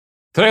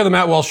Today on the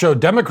Matt Walsh Show,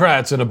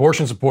 Democrats and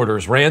abortion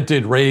supporters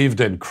ranted, raved,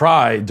 and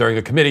cried during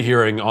a committee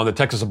hearing on the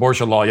Texas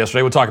abortion law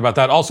yesterday. We'll talk about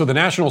that. Also, the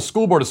National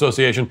School Board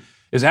Association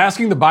is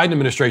asking the Biden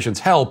administration's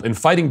help in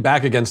fighting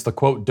back against the,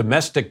 quote,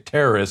 domestic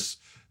terrorists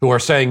who are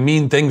saying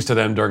mean things to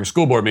them during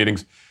school board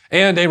meetings.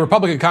 And a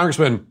Republican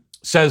congressman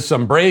says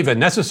some brave and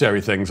necessary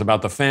things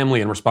about the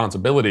family and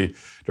responsibility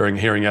during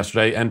a hearing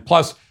yesterday. And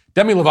plus,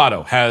 Demi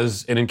Lovato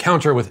has an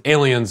encounter with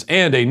aliens,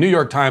 and a New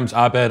York Times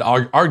op-ed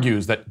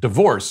argues that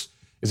divorce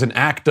is an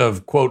act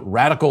of, quote,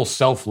 radical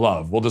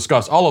self-love. We'll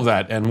discuss all of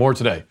that and more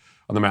today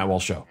on The Matt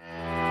Walsh Show.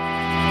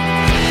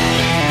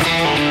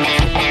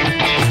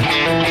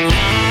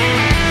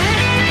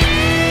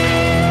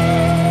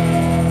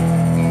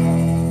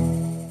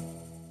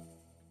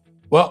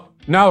 Well,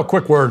 now a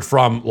quick word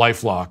from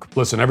LifeLock.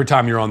 Listen, every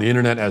time you're on the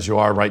internet, as you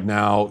are right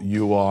now,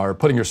 you are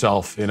putting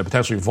yourself in a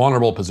potentially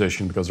vulnerable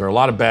position because there are a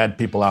lot of bad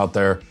people out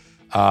there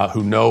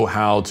who know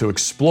how to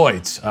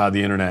exploit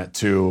the internet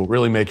to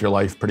really make your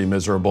life pretty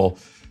miserable.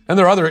 And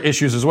there are other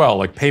issues as well,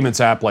 like payment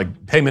apps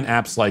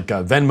like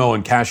Venmo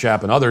and Cash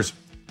App and others.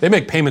 They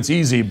make payments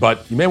easy,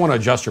 but you may want to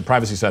adjust your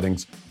privacy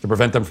settings to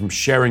prevent them from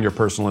sharing your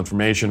personal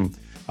information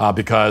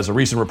because a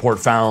recent report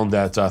found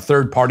that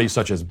third parties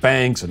such as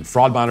banks and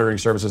fraud monitoring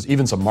services,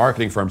 even some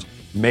marketing firms,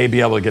 may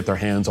be able to get their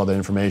hands on that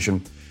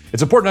information.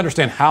 It's important to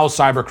understand how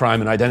cybercrime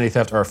and identity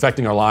theft are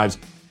affecting our lives.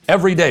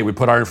 Every day we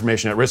put our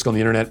information at risk on the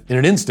internet. In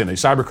an instant, a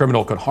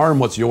cybercriminal could harm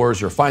what's yours,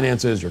 your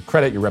finances, your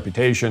credit, your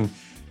reputation,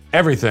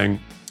 everything.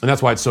 And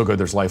that's why it's so good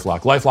there's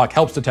LifeLock. LifeLock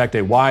helps detect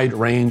a wide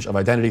range of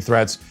identity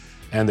threats,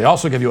 and they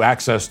also give you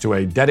access to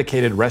a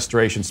dedicated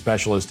restoration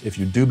specialist if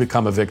you do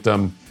become a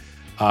victim.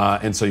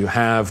 And so you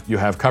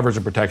have coverage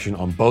and protection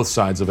on both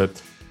sides of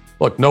it.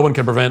 Look, no one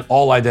can prevent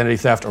all identity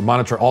theft or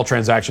monitor all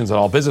transactions at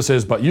all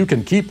businesses, but you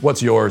can keep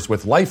what's yours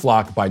with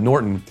LifeLock by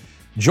Norton.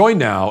 Join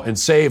now and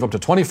save up to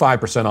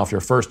 25% off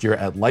your first year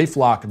at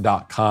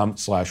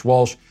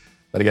lifelock.com/Walsh.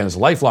 That again is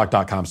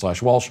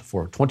lifelock.com/Walsh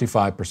for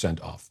 25%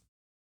 off.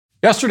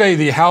 Yesterday,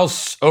 the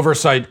House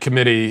Oversight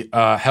Committee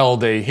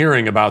held a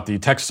hearing about the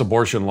Texas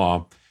abortion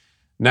law.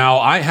 Now,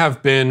 I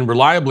have been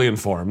reliably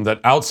informed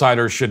that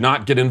outsiders should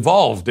not get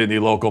involved in the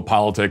local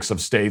politics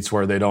of states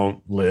where they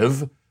don't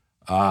live.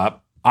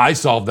 I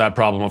solved that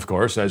problem, of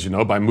course, as you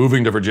know, by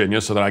moving to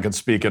Virginia so that I could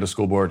speak at a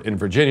school board in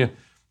Virginia.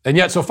 And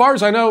yet, so far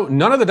as I know,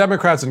 none of the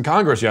Democrats in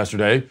Congress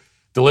yesterday,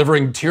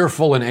 delivering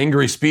tearful and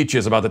angry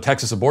speeches about the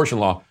Texas abortion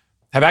law,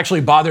 have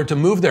actually bothered to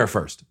move there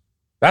first.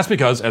 That's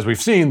because, as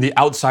we've seen, the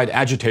outside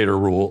agitator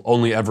rule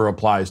only ever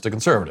applies to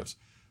conservatives.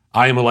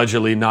 I am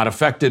allegedly not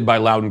affected by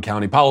Loudoun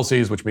County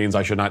policies, which means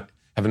I should not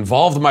have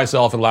involved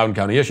myself in Loudoun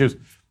County issues.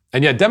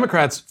 And yet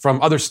Democrats from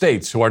other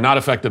states who are not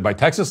affected by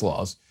Texas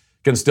laws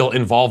can still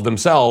involve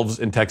themselves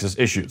in Texas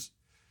issues.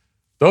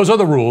 Those are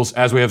the rules,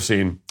 as we have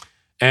seen.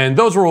 And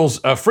those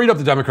rules freed up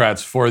the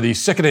Democrats for the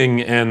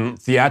sickening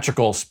and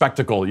theatrical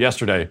spectacle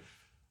yesterday.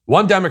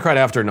 One Democrat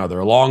after another,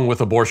 along with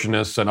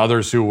abortionists and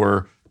others who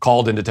were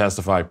called in to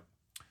testify,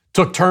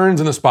 took turns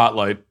in the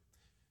spotlight,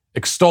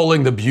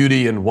 extolling the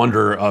beauty and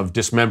wonder of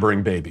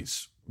dismembering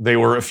babies. They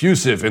were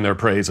effusive in their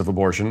praise of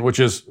abortion, which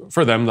is,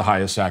 for them, the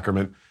highest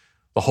sacrament,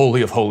 the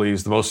holy of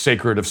holies, the most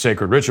sacred of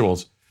sacred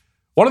rituals.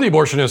 One of the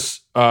abortionists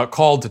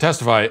called to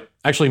testify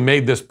actually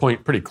made this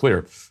point pretty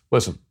clear.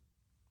 Listen.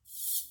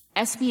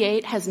 SB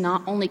 8 has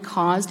not only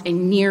caused a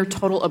near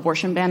total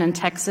abortion ban in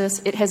Texas,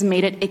 it has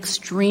made it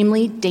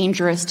extremely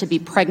dangerous to be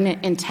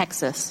pregnant in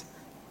Texas,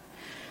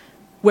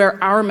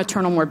 where our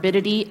maternal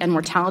morbidity and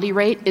mortality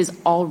rate is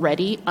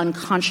already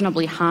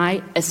unconscionably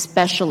high,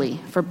 especially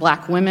for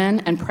Black women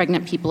and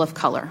pregnant people of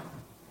color.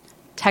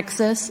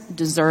 Texas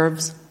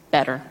deserves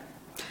better.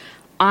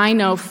 I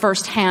know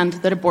firsthand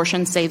that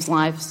abortion saves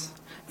lives.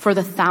 For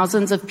the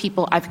thousands of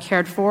people I've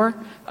cared for,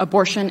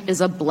 abortion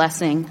is a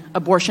blessing.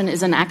 Abortion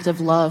is an act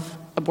of love.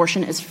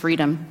 Abortion is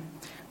freedom.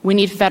 We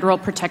need federal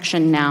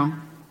protection now.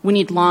 We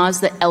need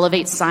laws that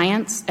elevate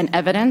science and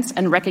evidence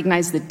and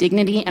recognize the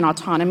dignity and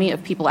autonomy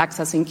of people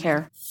accessing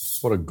care.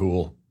 What a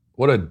ghoul.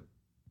 What an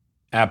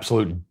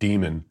absolute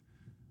demon.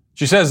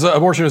 She says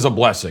abortion is a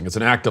blessing. It's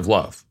an act of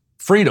love.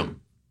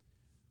 Freedom.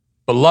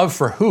 But love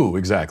for who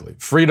exactly?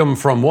 Freedom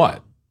from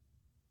what?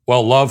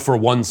 Well, love for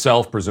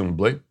oneself,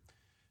 presumably.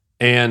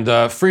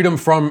 And freedom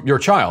from your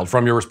child,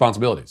 from your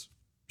responsibilities.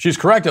 She's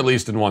correct, at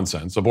least in one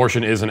sense.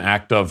 Abortion is an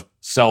act of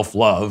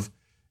self-love.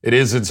 It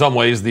is, in some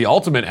ways, the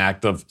ultimate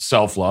act of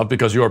self-love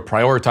because you are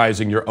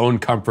prioritizing your own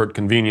comfort,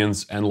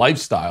 convenience, and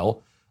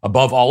lifestyle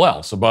above all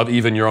else, above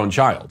even your own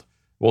child.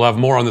 We'll have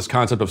more on this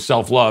concept of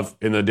self-love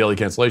in the Daily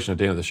Cancellation at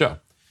the end of the show.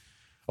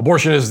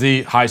 Abortion is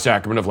the high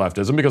sacrament of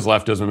leftism because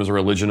leftism is a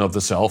religion of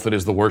the self. It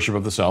is the worship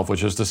of the self,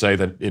 which is to say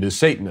that it is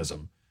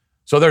Satanism.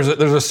 So there's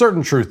a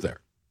certain truth there.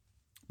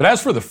 But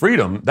as for the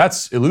freedom,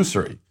 that's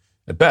illusory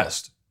at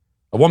best.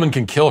 A woman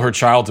can kill her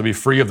child to be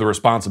free of the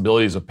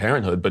responsibilities of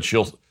parenthood, but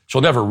she'll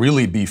never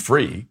really be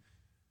free.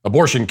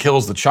 Abortion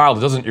kills the child.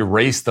 It doesn't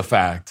erase the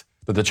fact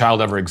that the child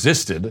ever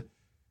existed. It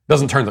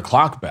doesn't turn the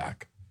clock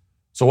back.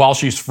 So while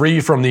she's free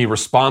from the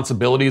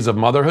responsibilities of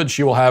motherhood,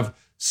 she will have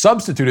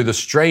substituted the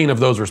strain of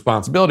those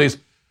responsibilities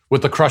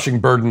with the crushing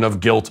burden of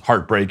guilt,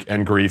 heartbreak,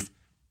 and grief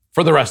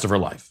for the rest of her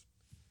life.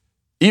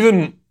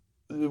 Even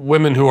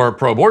women who are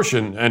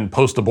pro-abortion and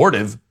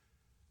post-abortive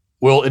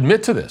will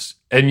admit to this,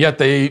 and yet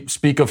they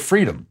speak of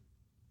freedom.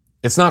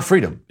 It's not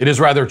freedom. It is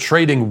rather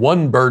trading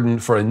one burden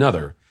for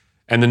another,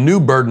 and the new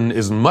burden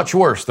is much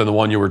worse than the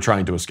one you were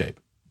trying to escape.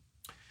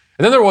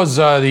 And then there was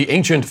the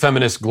ancient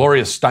feminist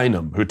Gloria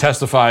Steinem, who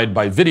testified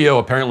by video,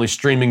 apparently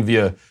streaming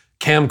via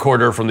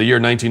camcorder from the year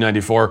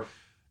 1994.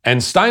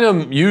 And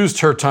Steinem used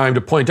her time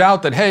to point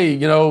out that, hey,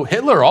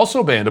 Hitler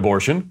also banned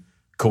abortion.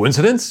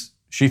 Coincidence?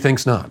 She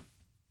thinks not.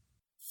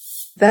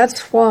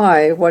 That's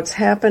why what's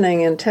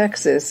happening in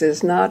Texas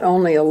is not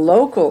only a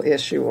local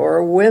issue or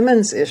a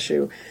women's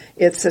issue,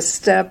 it's a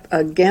step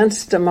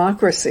against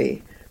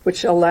democracy,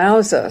 which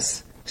allows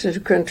us to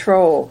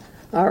control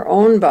our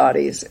own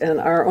bodies and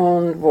our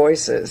own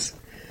voices.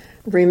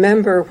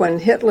 Remember, when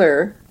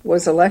Hitler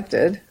was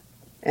elected,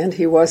 and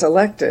he was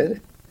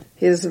elected,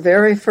 his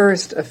very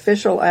first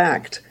official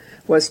act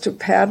was to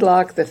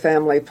padlock the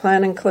family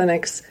planning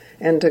clinics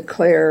and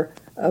declare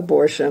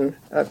abortion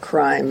a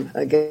crime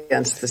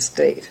against the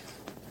state.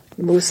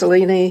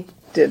 Mussolini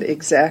did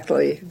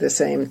exactly the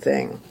same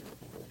thing,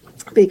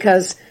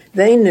 because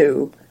they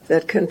knew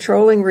that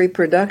controlling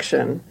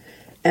reproduction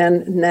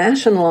and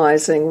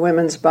nationalizing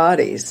women's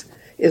bodies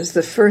is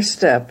the first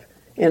step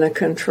in a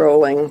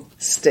controlling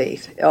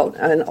state,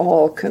 an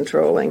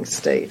all-controlling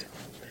state.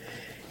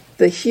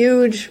 The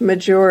huge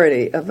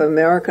majority of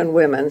American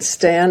women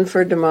stand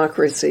for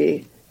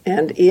democracy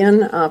and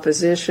in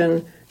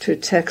opposition to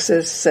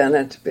Texas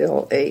Senate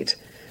Bill 8.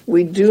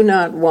 We do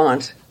not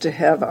want to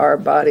have our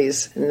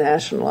bodies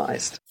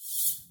nationalized.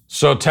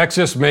 So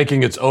Texas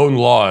making its own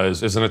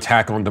laws is an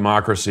attack on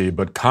democracy,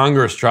 but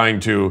Congress trying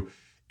to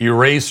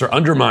erase or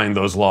undermine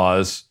those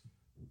laws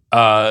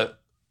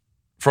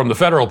from the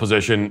federal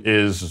position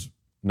is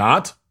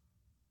not.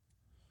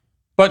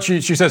 But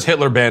she says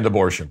Hitler banned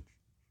abortion.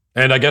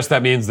 And I guess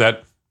that means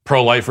that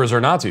pro-lifers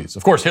are Nazis.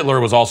 Of course, Hitler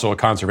was also a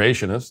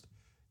conservationist.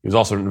 He was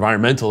also an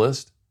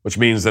environmentalist, which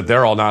means that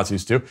they're all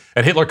Nazis too.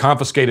 And Hitler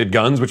confiscated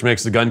guns, which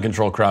makes the gun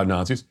control crowd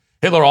Nazis.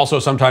 Hitler also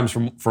sometimes,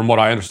 from what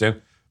I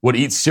understand, would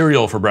eat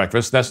cereal for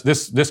breakfast.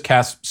 This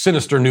casts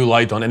sinister new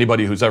light on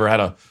anybody who's ever had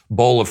a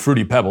bowl of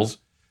Fruity Pebbles.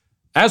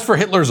 As for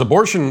Hitler's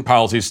abortion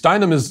policies,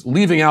 Steinem is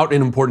leaving out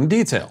an important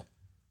detail.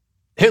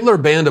 Hitler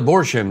banned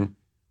abortion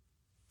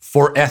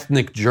for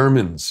ethnic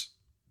Germans.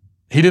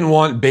 He didn't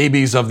want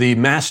babies of the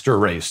master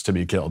race to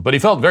be killed, but he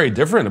felt very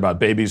different about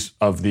babies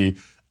of the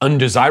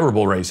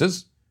undesirable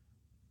races.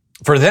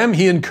 For them,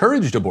 he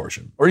encouraged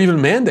abortion or even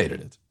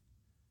mandated it.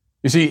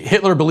 You see,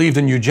 Hitler believed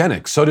in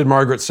eugenics. So did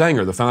Margaret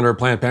Sanger, the founder of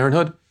Planned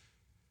Parenthood.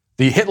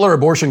 The Hitler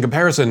abortion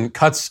comparison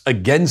cuts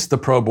against the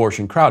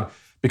pro-abortion crowd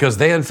because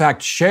they, in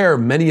fact, share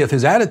many of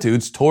his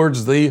attitudes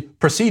towards the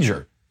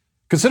procedure.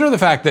 Consider the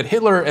fact that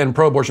Hitler and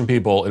pro-abortion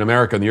people in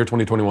America in the year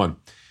 2021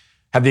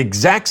 have the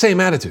exact same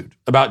attitude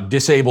about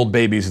disabled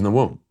babies in the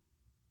womb.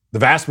 The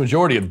vast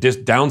majority of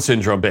Down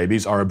syndrome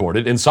babies are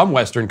aborted. In some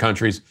Western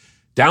countries,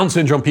 Down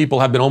syndrome people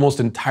have been almost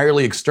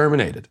entirely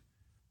exterminated.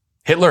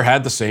 Hitler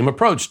had the same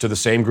approach to the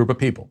same group of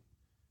people.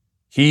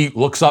 He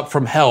looks up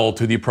from hell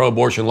to the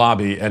pro-abortion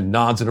lobby and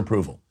nods in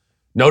approval.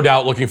 No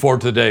doubt looking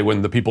forward to the day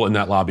when the people in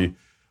that lobby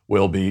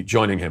will be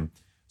joining him.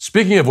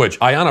 Speaking of which,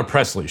 Ayanna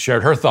Pressley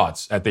shared her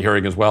thoughts at the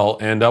hearing as well.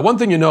 And one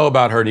thing you know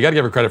about her, and you got to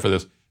give her credit for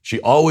this, she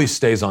always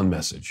stays on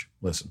message.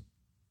 Listen.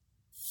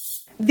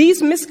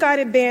 These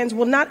misguided bans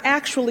will not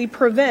actually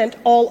prevent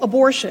all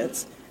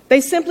abortions. They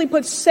simply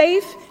put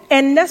safe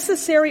and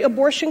necessary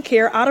abortion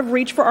care out of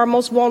reach for our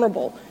most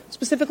vulnerable,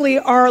 specifically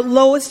our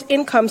lowest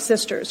income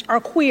sisters, our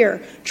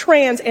queer,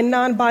 trans, and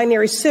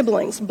non-binary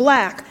siblings,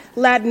 Black,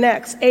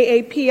 Latinx,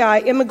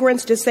 AAPI,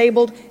 immigrants,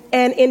 disabled,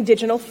 and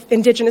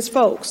indigenous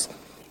folks.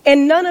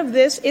 And none of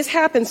this is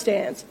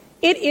happenstance.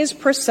 It is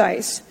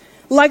precise.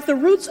 Like the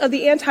roots of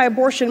the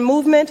anti-abortion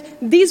movement,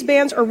 these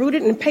bans are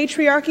rooted in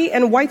patriarchy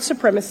and white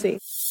supremacy.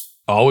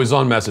 Always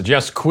on message.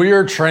 Yes,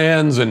 queer,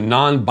 trans, and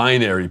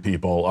non-binary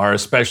people are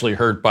especially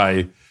hurt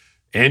by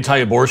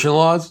anti-abortion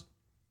laws.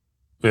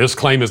 This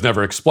claim is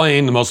never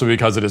explained, mostly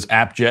because it is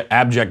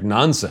abject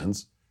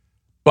nonsense.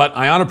 But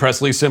Ayanna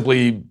Pressley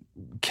simply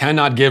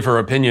cannot give her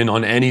opinion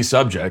on any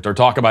subject or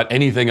talk about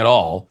anything at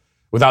all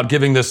without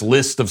giving this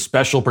list of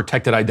special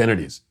protected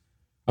identities.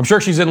 I'm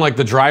sure she's in like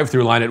the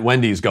drive-through line at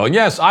Wendy's going,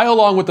 yes, I,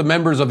 along with the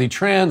members of the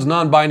trans,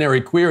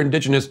 non-binary, queer,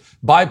 indigenous,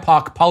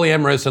 BIPOC,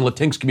 polyamorous, and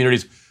Latinx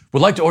communities,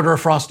 would like to order a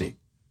Frosty.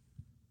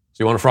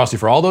 So you want a Frosty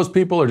for all those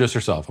people or just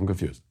yourself? I'm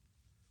confused.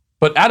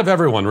 But out of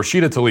everyone,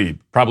 Rashida Tlaib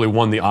probably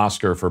won the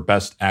Oscar for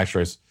Best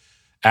Actress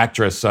at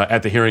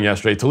the hearing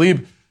yesterday.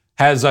 Tlaib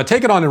has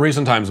taken on in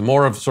recent times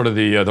more of sort of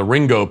the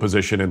Ringo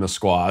position in the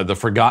squad, the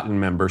forgotten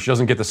member. She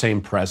doesn't get the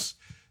same press.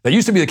 That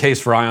used to be the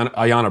case for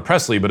Ayanna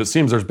Pressley, but it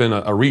seems there's been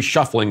a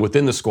reshuffling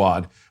within the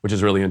squad, which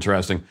is really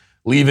interesting,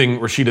 leaving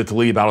Rashida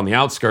Tlaib out on the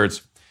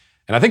outskirts.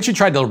 And I think she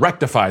tried to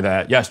rectify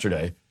that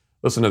yesterday.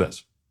 Listen to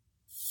this.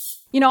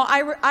 You know,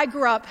 I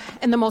grew up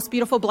in the most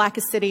beautiful,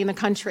 blackest city in the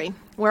country,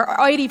 where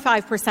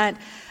 85%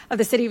 of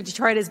the city of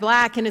Detroit is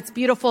black, and it's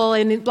beautiful,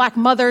 and black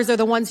mothers are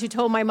the ones who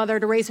told my mother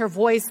to raise her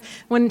voice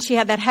when she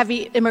had that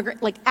heavy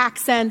immigrant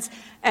accent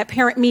at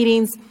parent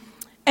meetings.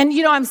 And,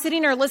 I'm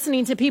sitting there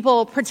listening to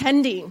people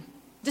pretending,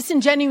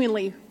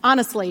 disingenuously,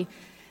 honestly,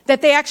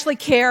 that they actually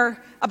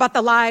care about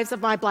the lives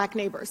of my black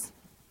neighbors.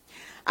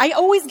 I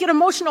always get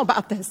emotional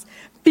about this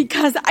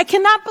because I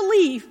cannot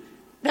believe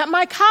that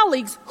my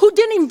colleagues who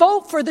didn't even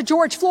vote for the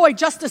George Floyd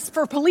Justice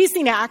for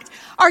Policing Act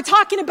are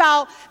talking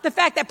about the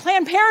fact that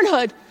Planned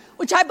Parenthood,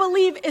 which I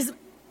believe is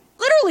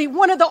literally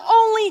one of the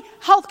only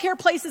healthcare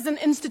places and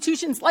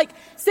institutions like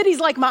cities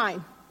like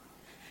mine,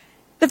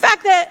 the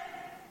fact that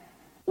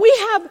we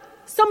have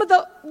some of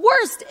the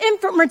worst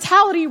infant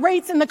mortality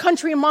rates in the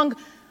country among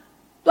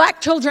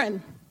black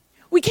children.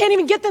 We can't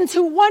even get them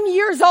to 1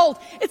 year old.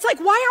 It's like,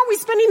 why aren't we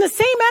spending the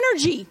same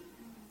energy,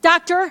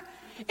 doctor,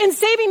 in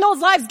saving those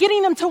lives,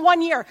 getting them to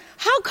 1 year?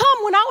 How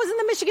come when I was in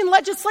the Michigan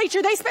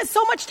legislature, they spent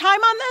so much time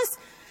on this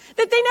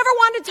that they never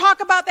wanted to talk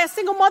about that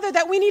single mother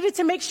that we needed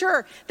to make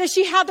sure that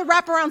she had the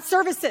wraparound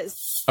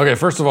services? Okay,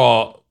 first of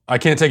all, I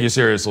can't take you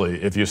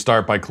seriously if you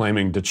start by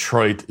claiming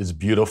Detroit is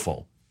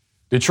beautiful.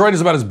 Detroit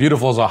is about as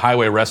beautiful as a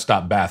highway rest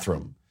stop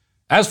bathroom.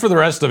 As for the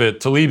rest of it,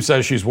 Tlaib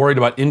says she's worried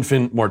about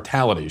infant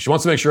mortality. She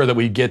wants to make sure that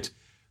we get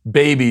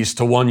babies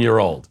to 1 year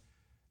old.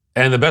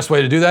 And the best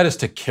way to do that is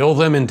to kill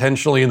them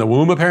intentionally in the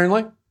womb,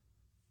 apparently.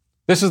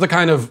 This is the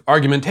kind of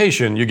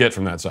argumentation you get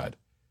from that side.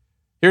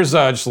 Here's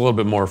just a little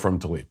bit more from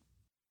Tlaib.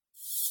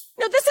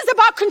 No, this is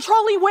about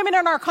controlling women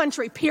in our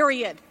country,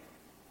 period.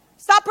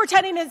 Stop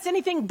pretending it's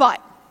anything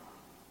but.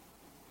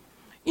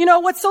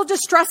 What's so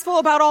distressful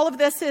about all of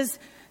this is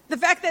the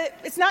fact that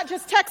it's not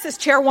just Texas,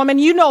 Chairwoman,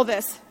 you know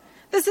this.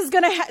 This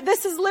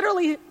is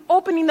literally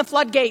opening the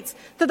floodgates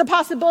to the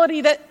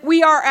possibility that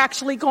we are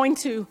actually going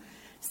to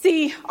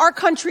see our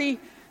country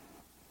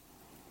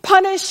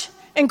punish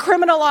and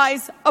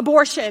criminalize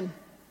abortion,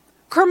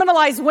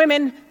 criminalize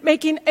women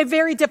making a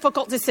very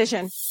difficult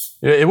decision.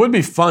 It would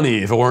be funny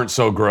if it weren't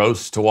so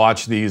gross to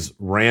watch these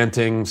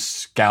ranting,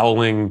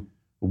 scowling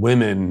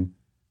women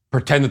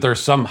pretend that there's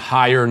some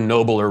higher,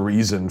 nobler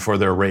reason for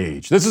their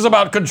rage. This is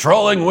about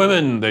controlling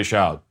women, they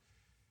shout.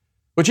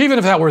 Which, even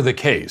if that were the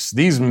case,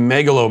 these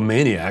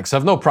megalomaniacs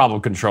have no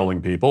problem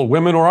controlling people,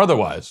 women or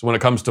otherwise, when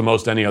it comes to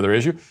most any other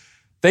issue.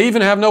 They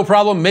even have no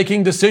problem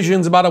making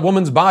decisions about a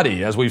woman's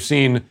body, as we've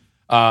seen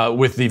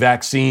with the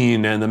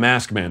vaccine and the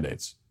mask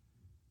mandates.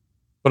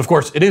 But of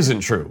course, it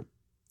isn't true.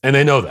 And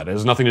they know that. It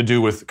has nothing to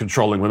do with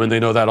controlling women. They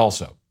know that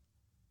also.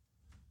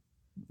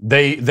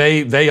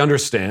 They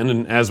understand,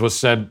 and as was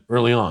said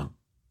early on,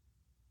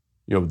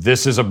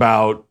 this is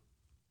about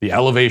the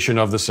elevation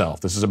of the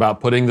self. This is about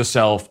putting the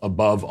self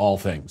above all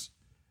things.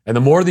 And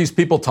the more these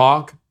people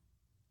talk,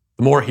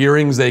 the more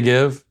hearings they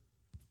give,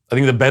 I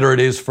think the better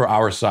it is for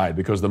our side,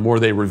 because the more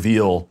they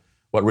reveal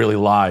what really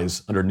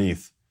lies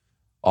underneath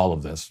all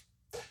of this.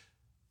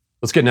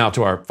 Let's get now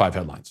to our 5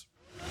 headlines.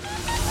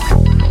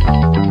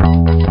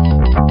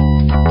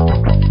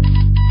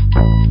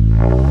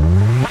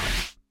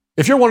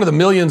 If you're one of the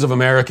millions of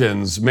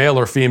Americans, male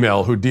or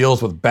female, who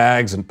deals with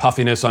bags and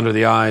puffiness under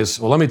the eyes,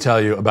 well, let me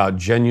tell you about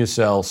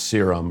Genucel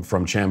Serum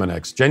from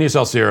Chamonix.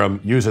 Genucel Serum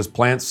uses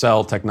plant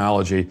cell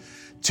technology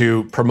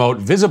to promote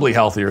visibly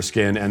healthier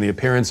skin and the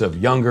appearance of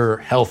younger,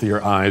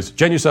 healthier eyes.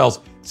 Genucel's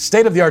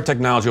state-of-the-art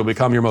technology will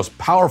become your most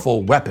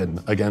powerful weapon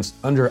against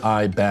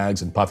under-eye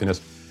bags and puffiness.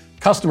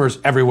 Customers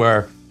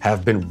everywhere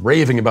have been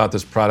raving about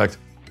this product.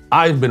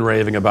 I've been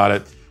raving about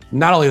it.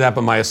 Not only that,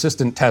 but my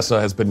assistant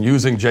Tessa has been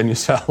using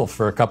Genucel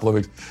for a couple of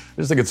weeks. I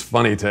just think it's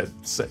funny to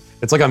say.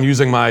 It's like I'm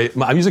using my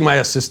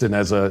assistant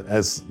as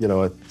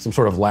some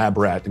sort of lab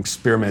rat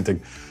experimenting.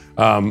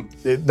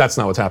 That's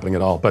not what's happening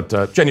at all. But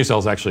Genucel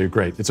is actually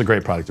great. It's a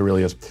great product. It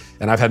really is.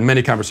 And I've had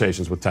many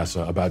conversations with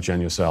Tessa about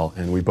Genucel,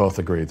 and we both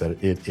agree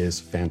that it is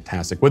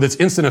fantastic. With its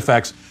instant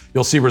effects,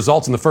 you'll see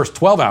results in the first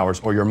 12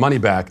 hours or your money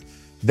back.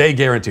 They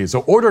guaranteed.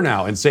 So order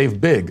now and save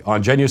big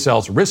on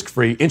Genucel's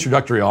risk-free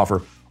introductory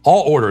offer.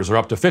 All orders are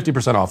up to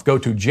 50% off. Go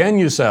to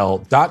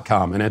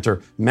Genucel.com and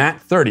enter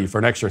Matt30 for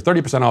an extra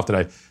 30% off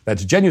today.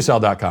 That's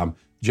Genucel.com,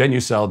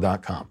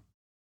 Genucel.com.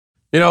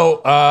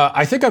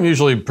 I think I'm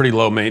usually pretty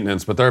low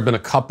maintenance, but there have been a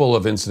couple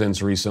of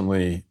incidents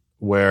recently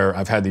where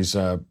I've had these,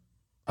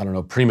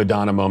 prima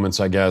donna moments,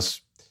 I guess.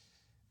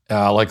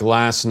 Like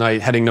last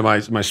night, heading to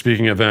my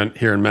speaking event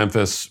here in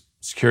Memphis,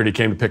 security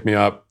came to pick me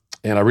up,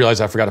 and I realized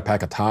I forgot to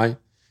pack a tie,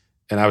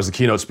 and I was the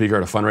keynote speaker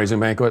at a fundraising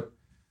banquet.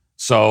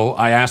 So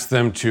I asked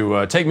them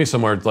to take me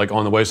somewhere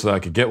on the way so that I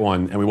could get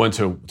one, and we went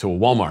to a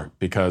Walmart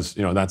because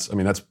that's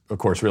of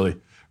course really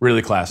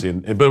really classy,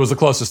 but it was the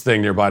closest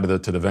thing nearby to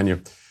the venue.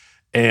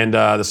 And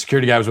the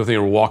security guy was with me,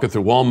 and we're walking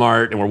through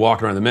Walmart, and we're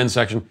walking around the men's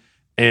section,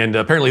 and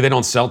apparently they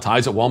don't sell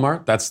ties at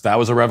Walmart. That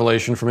was a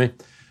revelation for me.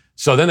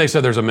 So then they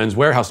said there's a Men's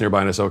Warehouse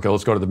nearby, and I said, okay,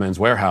 let's go to the Men's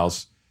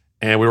Warehouse,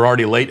 and we were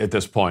already late at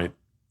this point.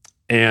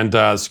 And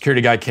the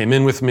security guy came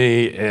in with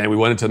me, and we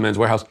went into the Men's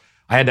Warehouse.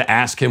 I had to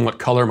ask him what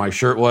color my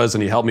shirt was,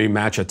 and he helped me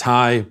match a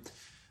tie.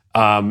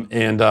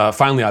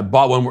 Finally, I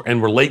bought one,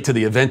 and we're late to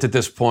the event at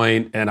this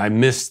point, and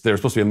there was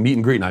supposed to be a meet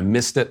and greet, and I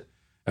missed it.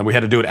 and we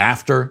had to do it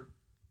after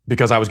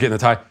because I was getting the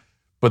tie.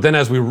 But then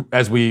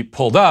as we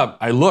pulled up,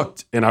 I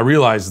looked and I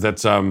realized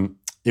that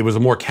it was a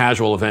more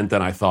casual event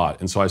than I thought.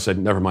 And so I said,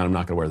 never mind, I'm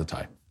not going to wear the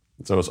tie.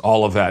 So it was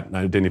all of that, and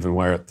I didn't even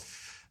wear it.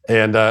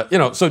 And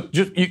so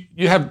just,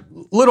 you have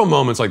little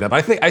moments like that.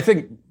 But I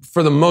think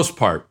for the most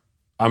part,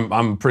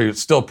 I'm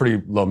still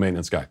pretty low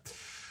maintenance guy.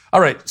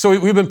 All right, so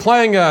we've been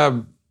playing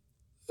a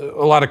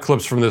lot of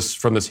clips from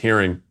this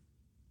hearing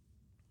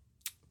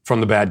from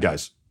the bad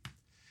guys.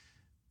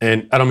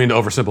 And I don't mean to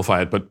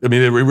oversimplify it, but I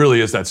mean it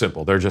really is that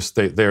simple. They're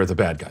the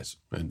bad guys.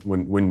 And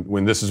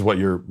when this is what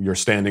you're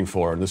standing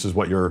for, and this is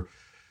what you're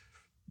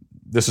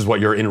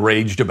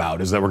enraged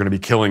about, is that we're going to be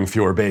killing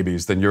fewer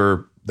babies,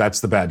 then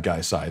that's the bad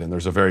guy side. And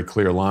there's a very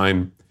clear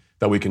line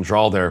that we can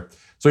draw there.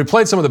 So we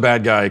played some of the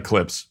bad guy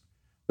clips.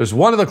 There's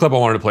one other clip I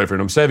wanted to play for you,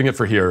 and I'm saving it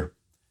for here,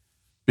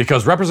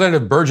 because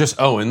Representative Burgess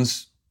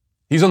Owens,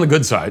 he's on the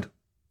good side.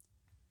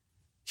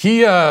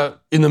 He,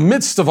 in the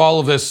midst of all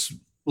of this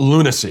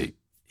lunacy,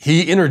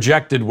 he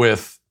interjected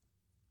with,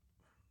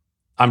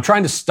 I'm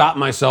trying to stop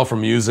myself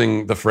from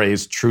using the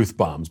phrase truth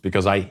bombs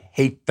because I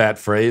hate that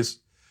phrase,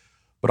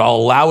 but I'll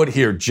allow it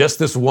here just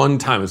this one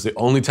time. It's the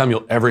only time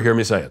you'll ever hear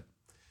me say it,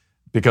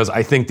 because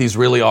I think these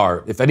really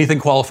are. If anything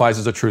qualifies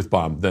as a truth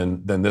bomb,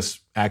 then this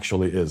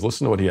actually is.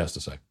 Listen to what he has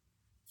to say.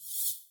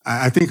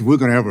 I think if we're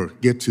going to ever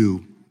get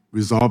to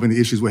resolving the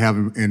issues we're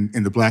having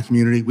in the black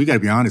community, we got to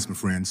be honest, my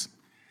friends.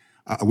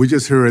 We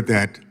just heard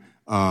that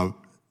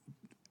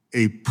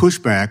a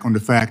pushback on the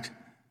fact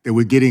that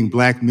we're getting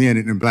black men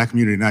in the black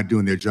community not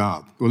doing their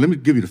job. Well, let me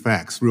give you the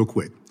facts real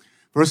quick.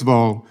 First of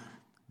all,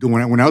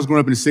 when I was growing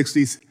up in the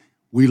 60s,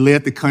 we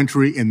led the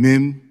country in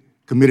men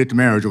committed to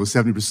marriage over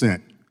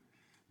 70%.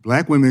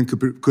 Black women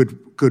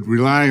could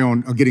rely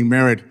on getting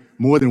married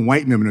more than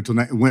white women until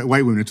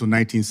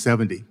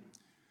 1970.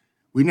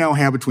 We now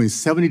have between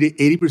 70 to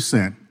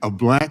 80% of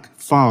black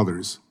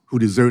fathers who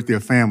desert their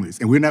families,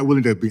 and we're not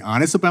willing to be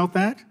honest about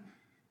that.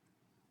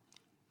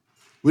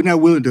 We're not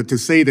willing to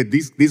say that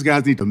these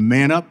guys need to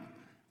man up.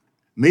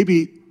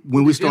 Maybe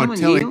when we start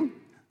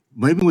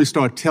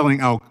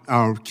telling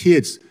our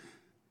kids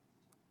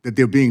that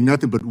they're being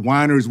nothing but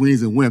whiners,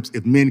 weenies, and wimps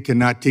if men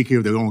cannot take care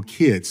of their own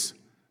kids,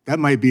 that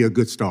might be a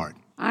good start.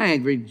 I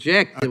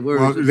reject the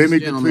words of let me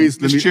this gentleman. please,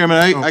 Mr. Chairman,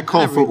 I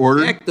call for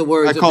order. Reject the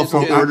words I call of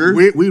for this order.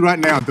 We right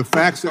now, the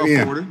facts are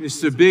in.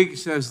 Mr.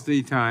 Biggs has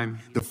the time.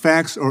 The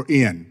facts are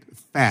in.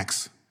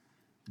 Facts.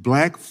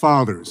 Black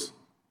fathers,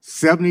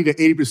 70 to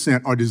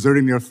 80% are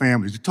deserting their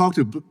families. You talk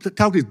to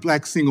these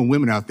black single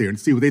women out there and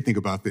see what they think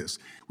about this.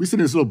 We sit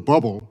in this little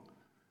bubble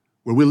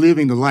where we're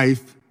living the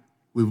life.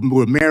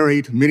 We're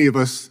married, many of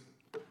us,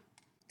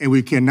 and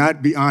we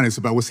cannot be honest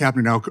about what's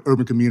happening in our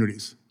urban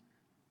communities.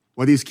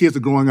 While these kids are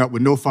growing up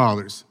with no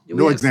fathers,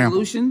 no example.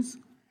 Solutions?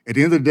 At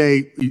the end of the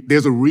day,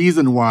 there's a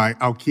reason why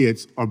our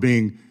kids are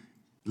being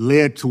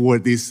led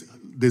toward these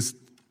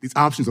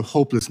options of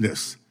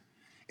hopelessness.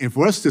 And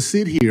for us to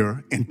sit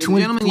here in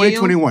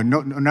 2021,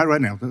 no, not right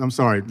now, I'm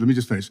sorry, let me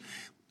just finish.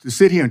 To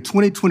sit here in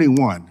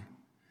 2021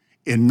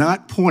 and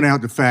not point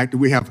out the fact that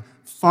we have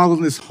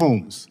fatherless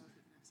homes.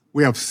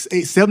 We have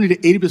 70 to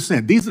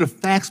 80%. These are the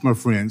facts, my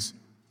friends.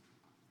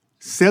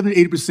 70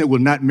 to 80% will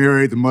not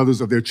marry the mothers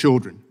of their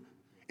children.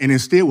 And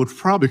instead will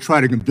probably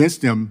try to convince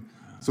them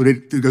to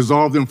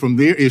dissolve them from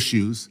their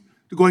issues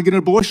to go and get an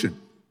abortion.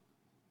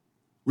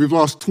 We've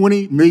lost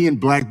 20 million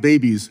black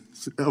babies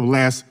over the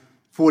last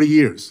 40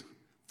 years.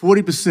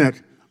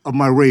 40% of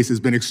my race has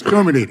been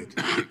exterminated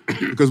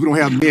because we don't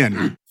have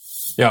men.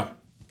 Yeah.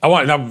 I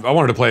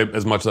wanted to play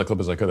as much of that clip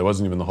as I could. It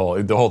wasn't even the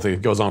whole thing.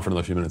 It goes on for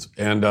another few minutes.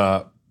 And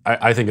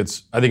I think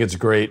it's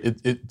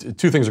great.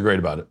 Two things are great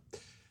about it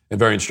and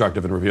very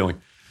instructive and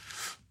revealing.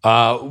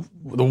 The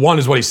one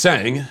is what he's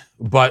saying,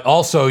 but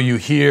also you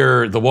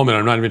hear the woman,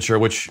 I'm not even sure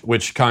which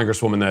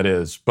congresswoman that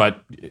is,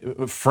 but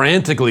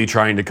frantically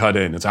trying to cut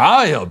in. It's,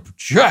 I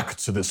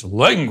object to this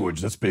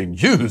language that's being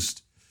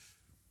used.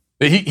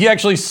 He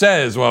actually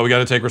says, well, we got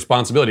to take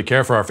responsibility,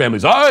 care for our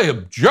families. I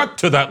object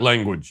to that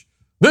language.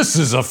 This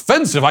is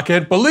offensive. I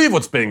can't believe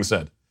what's being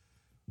said.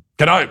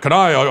 Can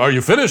I, are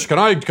you finished? Can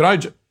I?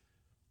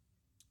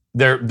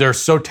 They're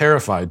so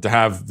terrified to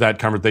have that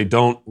conversation. They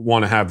don't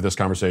want to have this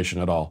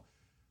conversation at all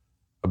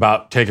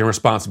about taking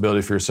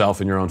responsibility for yourself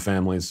and your own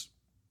families.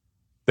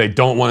 They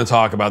don't want to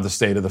talk about the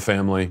state of the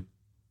family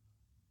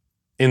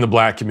in the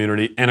black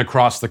community and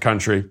across the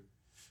country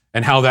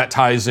and how that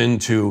ties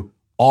into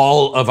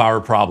all of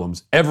our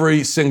problems.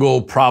 Every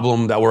single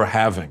problem that we're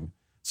having,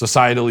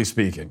 societally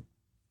speaking,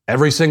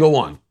 every single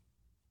one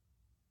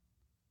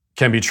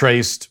can be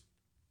traced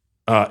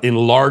in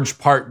large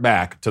part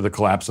back to the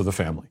collapse of the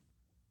family.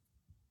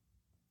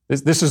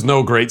 This is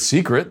no great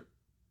secret.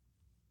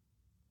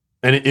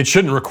 And it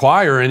shouldn't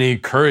require any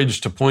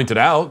courage to point it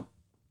out.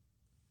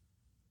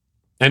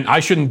 And I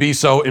shouldn't be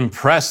so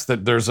impressed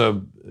that there's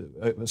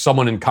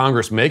someone in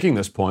Congress making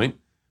this point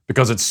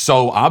because it's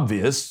so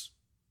obvious.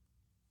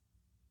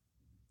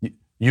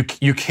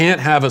 You can't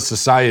have a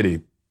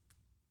society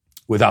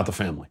without the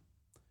family.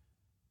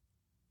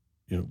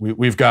 You know,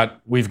 we've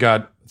got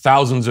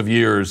thousands of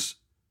years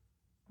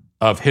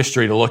of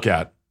history to look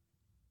at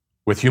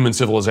with human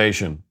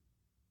civilization.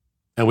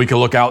 And we can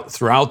look out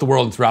throughout the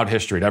world and throughout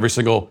history at every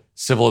single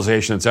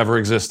civilization that's ever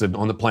existed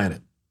on the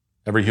planet,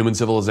 every human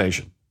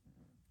civilization.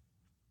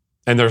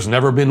 And there's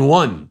never been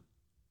one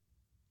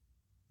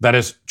that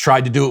has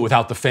tried to do it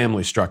without the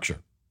family structure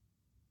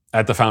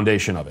at the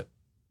foundation of it.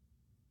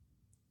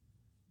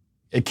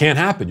 It can't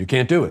happen. You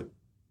can't do it.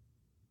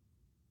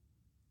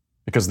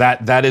 Because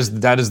that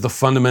is the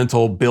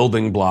fundamental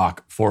building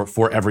block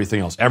for everything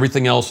else.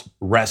 Everything else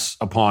rests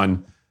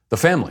upon the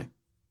family.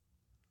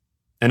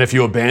 And if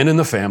you abandon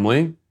the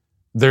family,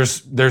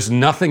 there's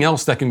nothing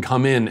else that can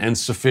come in and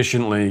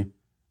sufficiently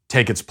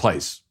take its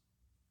place.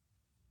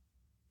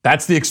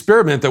 That's the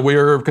experiment that we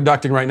are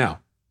conducting right now,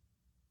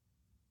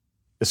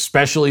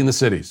 especially in the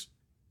cities.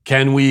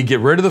 Can we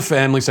get rid of the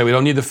family, say we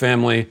don't need the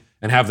family,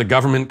 and have the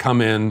government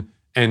come in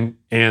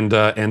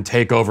and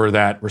take over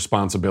that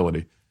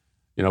responsibility?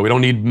 You know, we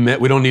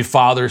don't need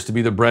fathers to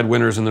be the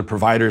breadwinners and the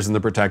providers and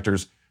the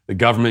protectors. The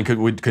government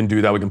can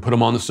do that. We can put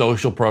them on the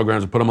social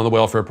programs, put them on the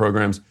welfare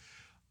programs,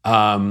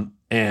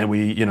 and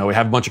we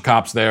have a bunch of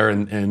cops there,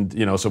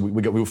 and so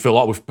we fill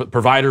all with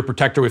provider,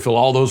 protector. We fill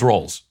all those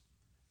roles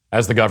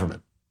as the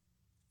government.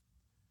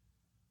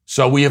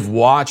 So we have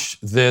watched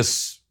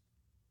this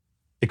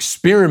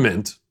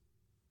experiment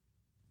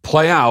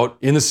play out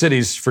in the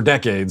cities for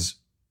decades,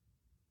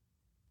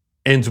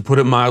 and to put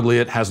it mildly,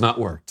 it has not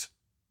worked.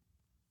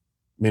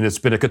 I mean, it's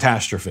been a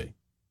catastrophe.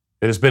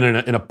 It has been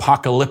an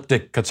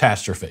apocalyptic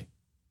catastrophe.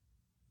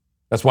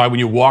 That's why when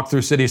you walk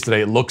through cities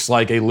today, it looks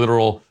like a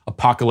literal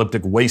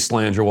apocalyptic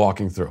wasteland you're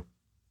walking through.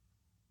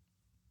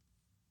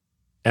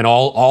 And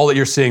all that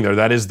you're seeing there,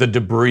 that is the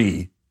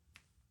debris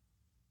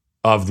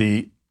of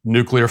the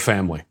nuclear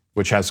family,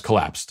 which has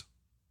collapsed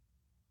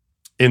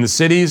in the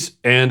cities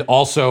and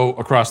also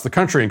across the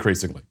country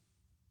increasingly.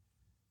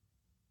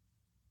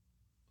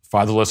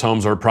 Fatherless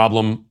homes are a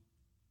problem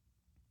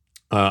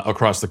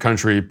across the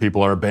country.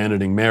 People are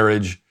abandoning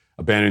marriage,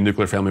 abandoning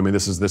nuclear family. I mean,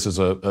 this is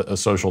a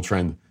social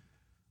trend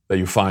that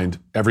you find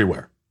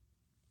everywhere.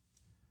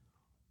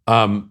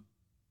 Now,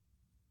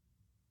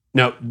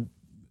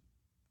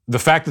 the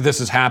fact that this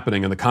is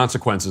happening and the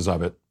consequences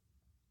of it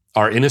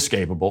are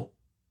inescapable,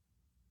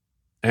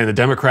 and the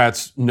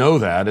Democrats know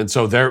that, and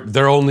so there's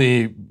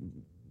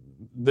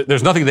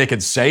nothing they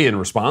could say in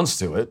response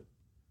to it.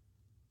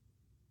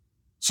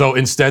 So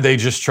instead, they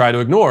just try to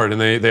ignore it, and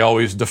they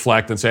always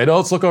deflect and say, "No,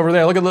 let's look over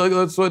there.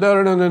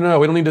 No.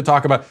 We don't need to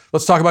talk about.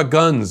 Let's talk about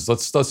guns.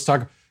 Let's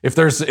talk. If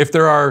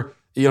there are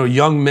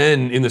young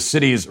men in the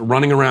cities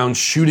running around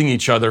shooting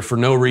each other for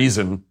no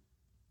reason,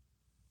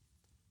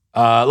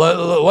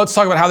 let's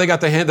talk about how they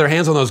got their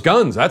hands on those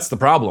guns. That's the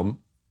problem.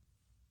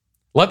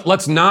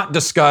 Let's not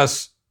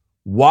discuss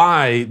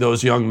why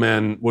those young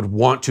men would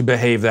want to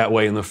behave that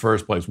way in the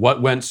first place. What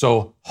went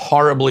so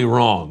horribly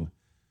wrong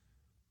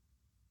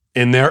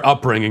in their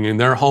upbringing, in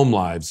their home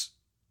lives,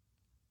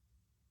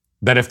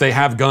 that if they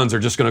have guns, they're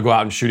just going to go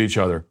out and shoot each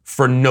other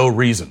for no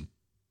reason.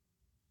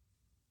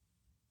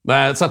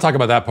 Let's not talk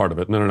about that part of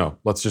it. No.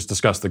 Let's just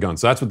discuss the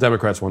guns. So that's what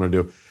Democrats want to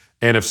do.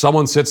 And if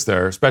someone sits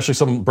there, especially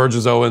some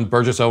Burgess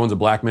Owens, a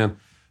black man,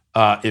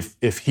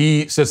 if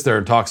he sits there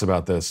and talks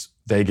about this,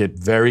 they get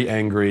very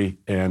angry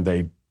and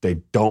they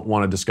don't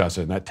want to discuss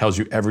it. And that tells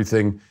you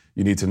everything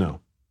you need to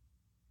know.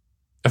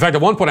 In fact,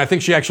 at one point, I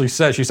think she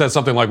said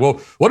something like,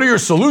 "Well, what are your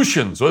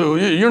solutions?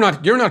 You're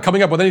not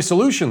coming up with any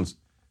solutions."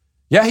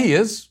 Yeah, he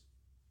is.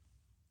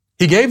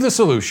 He gave the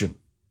solution.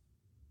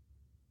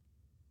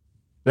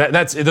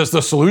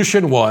 The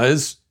solution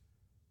was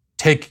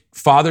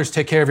fathers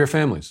take care of your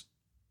families.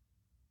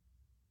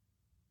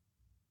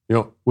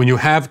 When you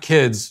have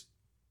kids,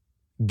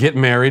 get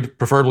married,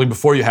 preferably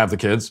before you have the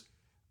kids,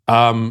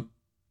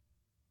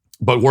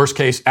 but worst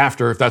case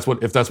after, if that's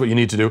what you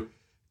need to do.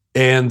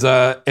 And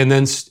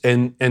then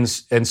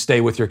stay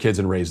with your kids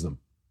and raise them.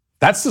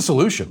 That's the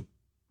solution.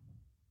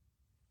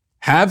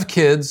 Have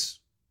kids,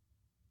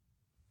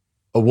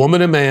 a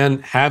woman and man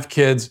have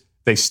kids,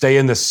 they stay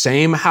in the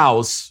same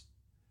house,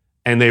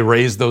 and they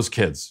raise those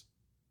kids.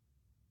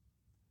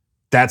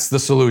 That's the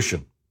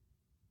solution.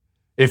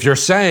 If you're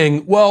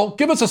saying, well,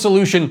 give us a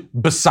solution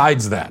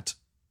besides that,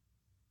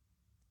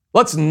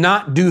 let's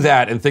not do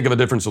that and think of a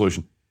different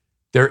solution.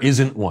 There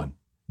isn't one.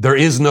 There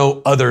is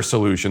no other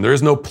solution. There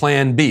is no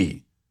plan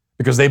B,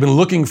 because they've been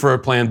looking for a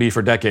plan B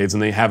for decades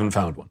and they haven't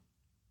found one.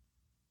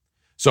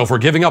 So if we're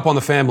giving up on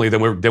the family,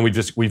 then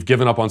we've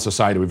given up on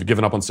society. We've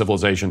given up on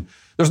civilization.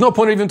 There's no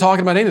point in even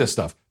talking about any of this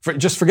stuff.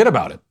 Just forget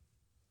about it.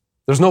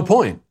 There's no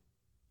point.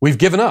 We've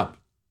given up.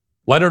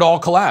 Let it all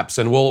collapse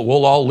and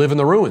we'll all live in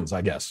the ruins,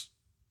 I guess.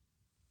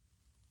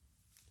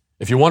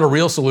 If you want a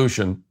real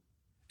solution,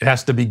 it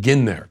has to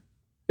begin there.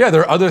 Yeah,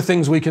 there are other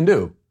things we can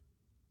do.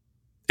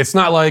 It's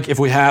not like if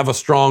we have a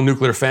strong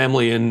nuclear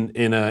family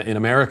in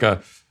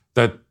America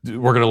that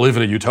we're going to live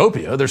in a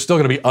utopia. There's still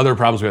going to be other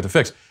problems we have to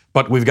fix,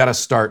 but we've got to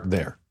start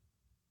there.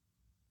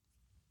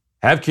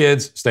 Have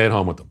kids, stay at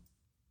home with them.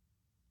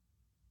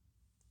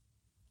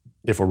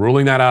 If we're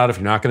ruling that out, if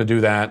you're not going to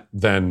do that,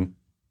 then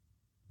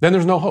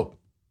there's no hope.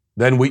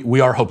 Then we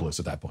are hopeless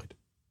at that point.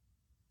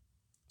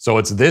 So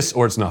it's this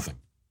or it's nothing.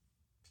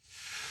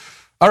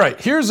 All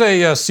right, here's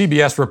a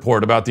CBS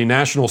report about the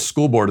National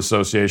School Board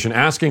Association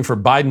asking for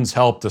Biden's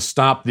help to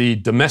stop the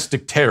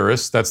domestic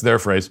terrorists, that's their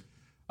phrase,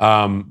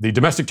 the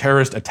domestic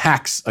terrorist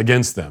attacks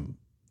against them,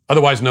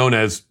 otherwise known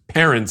as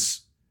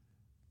parents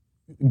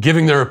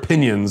giving their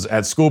opinions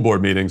at school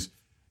board meetings.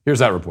 Here's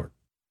that report.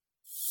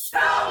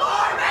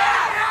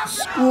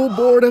 School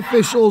board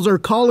officials are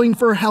calling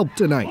for help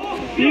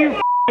tonight. You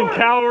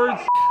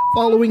cowards.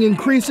 Following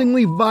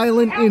increasingly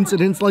violent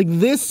incidents like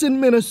this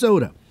in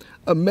Minnesota.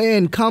 A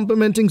man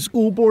complimenting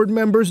school board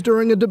members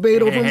during a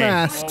debate over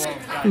masks,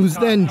 who's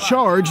then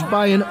charged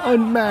by an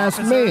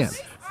unmasked man.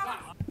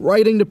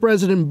 Writing to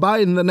President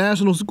Biden, the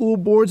National School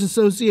Boards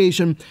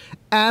Association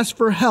asked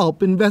for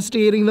help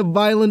investigating the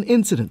violent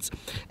incidents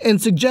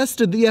and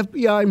suggested the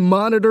FBI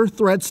monitor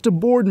threats to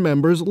board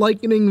members,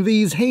 likening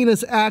these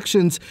heinous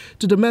actions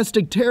to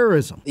domestic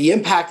terrorism. The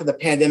impact of the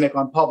pandemic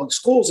on public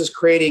schools is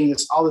creating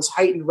all this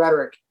heightened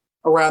rhetoric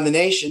around the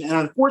nation. And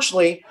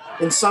unfortunately,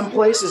 in some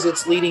places,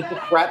 it's leading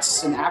to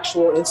threats and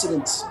actual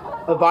incidents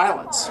of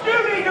violence. You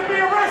need to be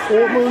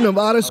arrested. Former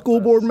Nevada school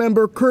board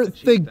member Kurt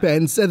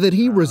Thigpen said that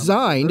he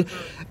resigned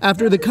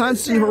after the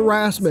constant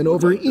harassment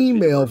over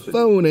email,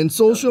 phone, and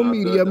social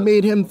media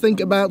made him think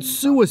about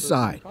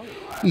suicide.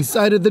 He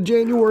cited the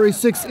January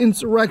 6th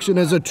insurrection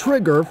as a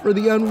trigger for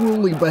the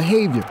unruly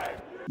behavior.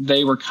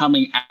 They were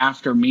coming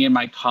after me and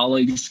my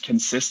colleagues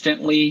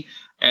consistently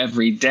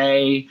every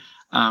day.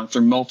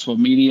 Through multiple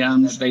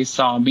mediums, they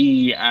saw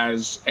me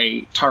as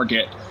a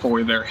target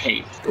for their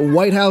hate. The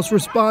White House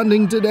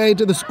responding today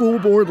to the school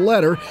board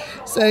letter,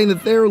 saying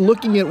that they're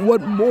looking at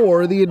what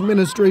more the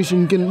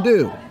administration can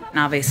do. And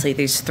obviously,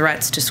 these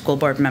threats to school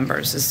board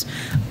members is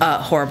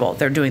horrible.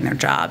 They're doing their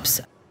jobs.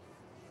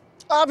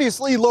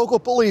 Obviously, local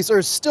police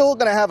are still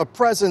going to have a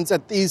presence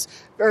at these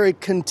very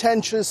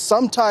contentious,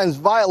 sometimes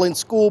violent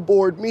school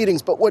board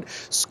meetings. But what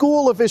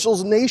school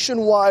officials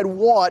nationwide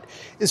want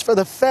is for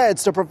the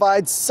feds to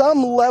provide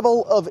some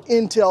level of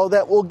intel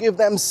that will give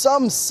them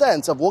some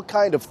sense of what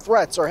kind of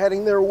threats are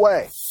heading their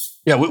way.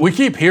 Yeah, we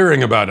keep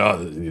hearing about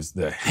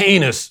the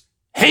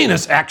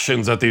heinous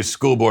actions at these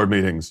school board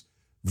meetings.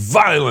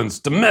 Violence,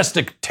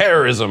 domestic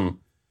terrorism.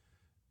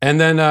 And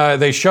then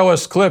they show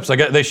us clips.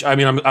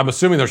 I'm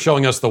assuming they're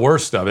showing us the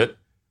worst of it.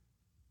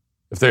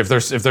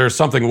 If there's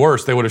something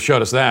worse, they would have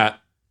showed us that.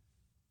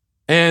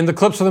 And the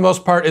clips, for the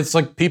most part, it's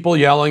like people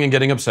yelling and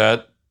getting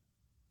upset.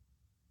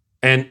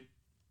 And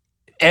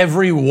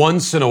every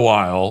once in a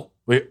while,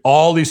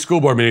 all these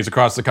school board meetings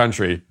across the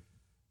country,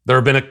 there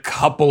have been a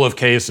couple of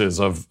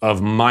cases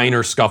of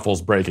minor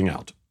scuffles breaking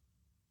out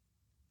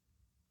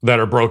that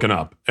are broken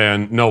up,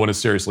 and no one is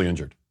seriously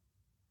injured.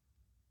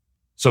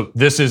 So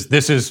this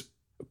is.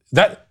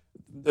 That,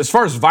 as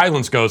far as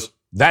violence goes,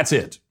 that's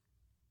it.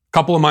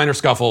 Couple of minor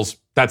scuffles,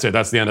 that's it.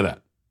 That's the end of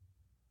that.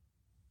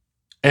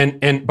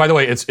 And by the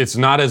way, it's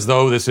not as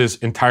though this is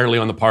entirely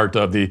on the part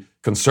of the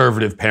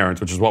conservative parents,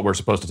 which is what we're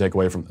supposed to take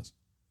away from this.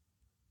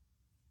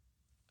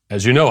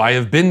 As you know, I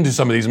have been to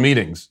some of these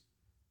meetings.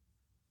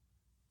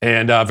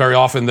 And very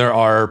often there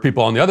are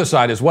people on the other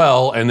side as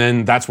well, and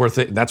then that's where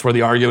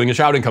the arguing and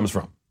shouting comes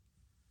from.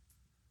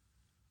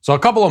 So a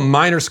couple of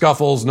minor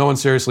scuffles, no one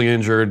seriously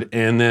injured,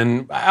 and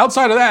then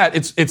outside of that,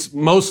 it's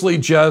mostly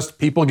just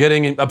people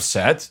getting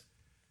upset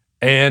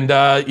and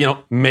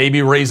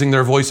maybe raising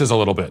their voices a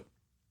little bit.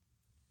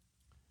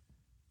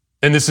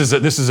 And this is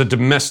a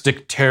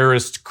domestic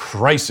terrorist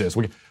crisis.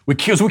 We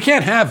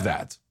can't have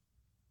that.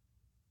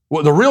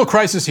 Well, the real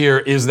crisis here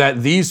is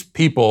that these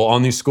people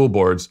on these school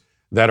boards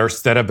that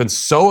have been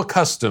so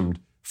accustomed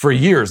for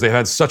years, they've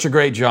had such a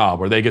great job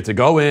where they get to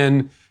go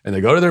in and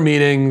they go to their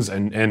meetings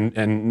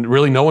and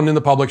really no one in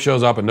the public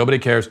shows up and nobody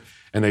cares.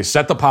 And they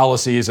set the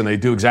policies and they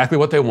do exactly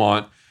what they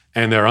want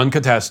and they're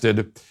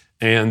uncontested.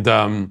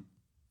 And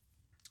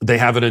they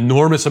have an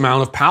enormous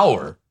amount of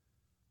power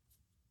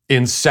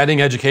in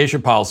setting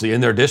education policy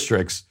in their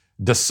districts,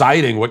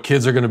 deciding what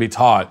kids are going to be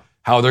taught,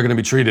 how they're going to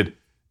be treated.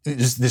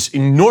 Just this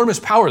enormous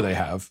power they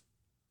have.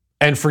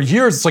 And for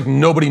years, it's like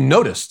nobody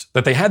noticed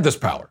that they had this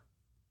power.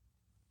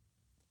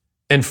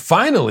 And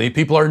finally,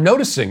 people are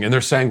noticing and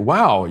they're saying,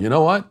 wow, you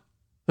know what?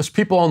 Those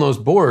people on those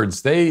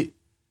boards, they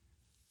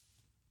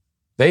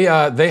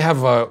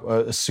have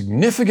a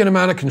significant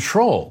amount of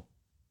control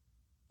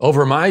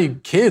over my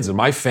kids and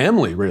my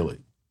family,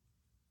 really.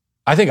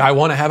 I think I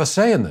want to have a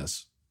say in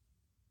this.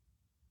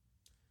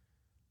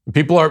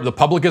 The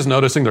public is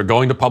noticing, they're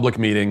going to public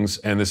meetings,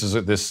 and this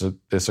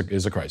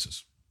is a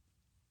crisis.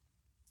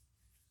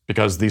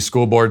 Because these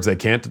school boards, they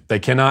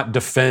cannot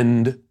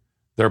defend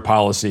their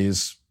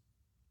policies.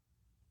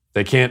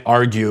 They can't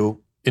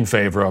argue in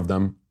favor of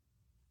them.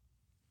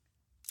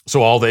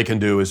 So all they can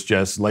do is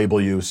just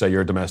label you, say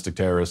you're a domestic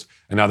terrorist,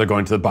 and now they're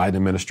going to the Biden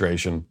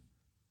administration.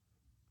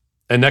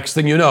 And next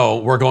thing you know,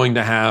 we're going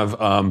to have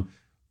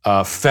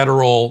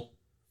federal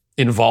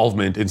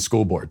involvement in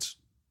school boards.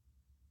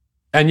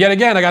 And yet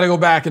again, I got to go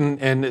back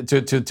and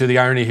to the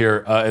irony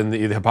here and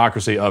the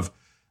hypocrisy of,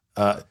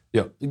 I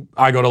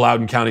go to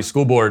Loudoun County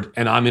School Board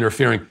and I'm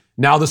interfering.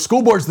 Now the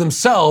school boards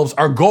themselves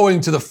are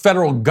going to the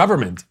federal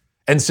government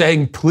and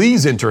saying,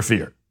 please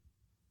interfere.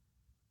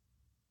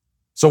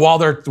 So while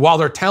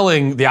they're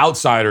telling the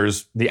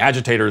outsiders, the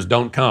agitators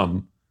don't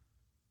come,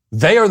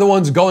 they are the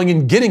ones going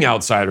and getting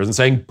outsiders and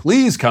saying,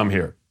 please come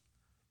here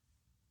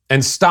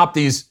and stop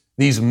these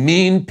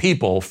mean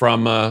people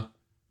from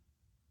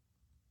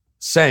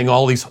saying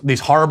all these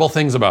horrible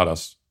things about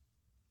us.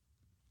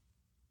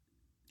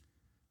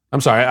 I'm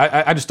sorry,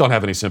 I just don't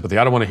have any sympathy.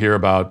 I don't want to hear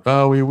about,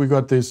 we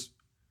got this,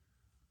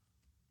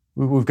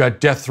 we've got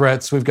death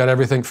threats, we've got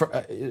everything.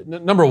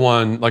 Number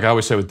one, like I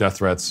always say with death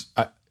threats,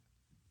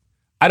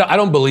 I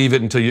don't believe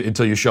it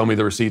until you show me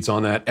the receipts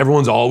on that.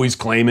 Everyone's always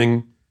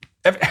claiming.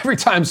 Every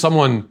time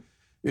someone,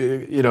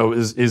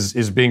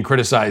 is being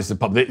criticized in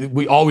public,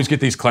 we always get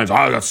these claims.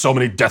 I got so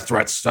many death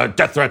threats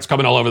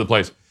coming all over the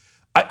place.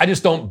 I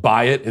just don't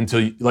buy it until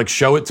you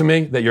show it to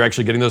me that you're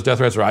actually getting those death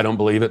threats, or I don't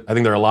believe it. I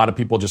think there are a lot of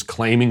people just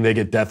claiming they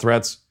get death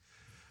threats.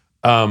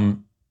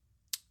 And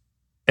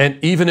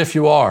even if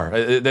you are,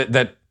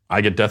 that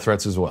I get death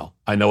threats as well.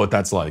 I know what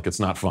that's like. It's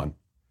not fun.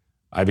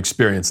 I've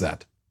experienced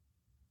that.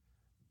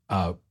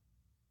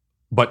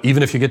 But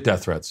even if you get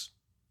death threats,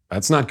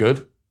 that's not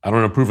good. I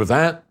don't approve of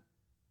that.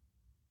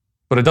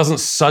 But it doesn't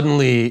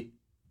suddenly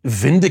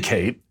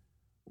vindicate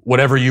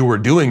whatever you were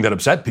doing that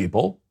upset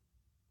people.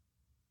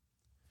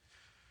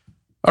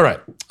 All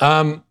right.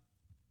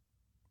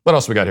 What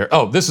else we got here?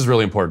 Oh, this is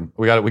really important.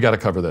 We got to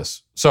cover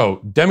this.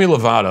 So Demi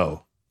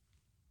Lovato,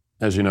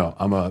 as you know,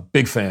 I'm a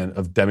big fan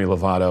of Demi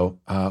Lovato,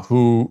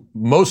 who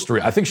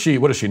I think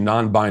she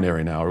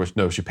non-binary now, or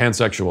no, she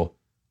pansexual,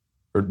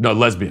 or no,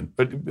 lesbian.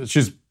 But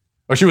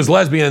she was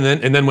lesbian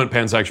and then went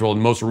pansexual,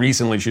 and most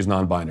recently she's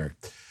non-binary.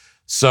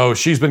 So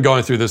she's been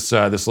going through this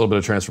little bit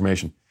of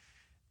transformation,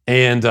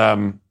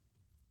 and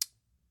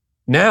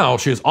now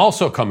she has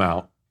also come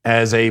out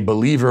as a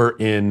believer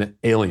in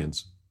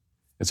aliens.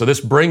 And so this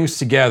brings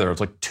together, it's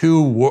like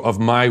two of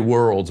my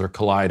worlds are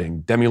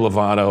colliding. Demi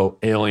Lovato,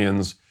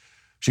 aliens.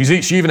 She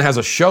even has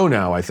a show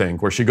now, I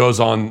think, where she goes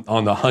on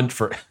the hunt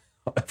for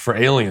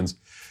aliens.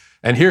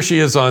 And here she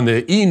is on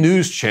the E!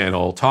 News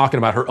channel talking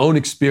about her own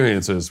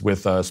experiences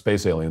with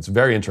space aliens.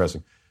 Very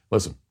interesting.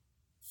 Listen.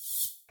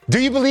 Do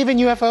you believe in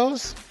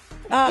UFOs?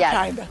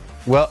 Yes. Kinda.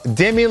 Well,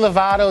 Demi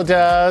Lovato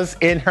does.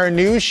 In her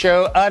new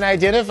show,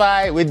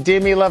 Unidentified with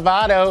Demi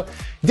Lovato,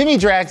 Demi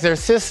drags their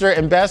sister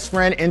and best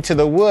friend into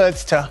the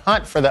woods to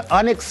hunt for the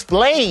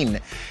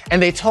unexplained.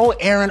 And they told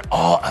Aaron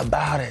all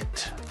about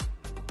it.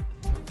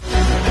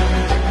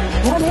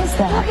 What is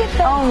that?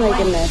 Oh my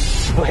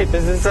goodness. Wait,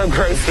 this is so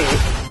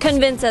grossy.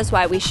 Convince us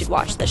why we should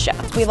watch the show.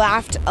 We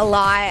laughed a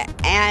lot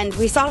and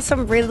we saw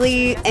some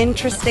really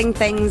interesting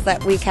things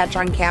that we catch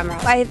on camera.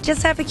 I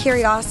just have a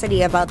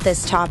curiosity about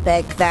this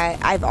topic that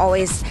I've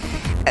always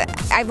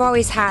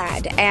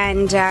had,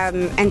 and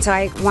so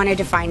I wanted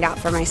to find out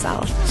for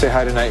myself. Say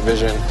hi to Night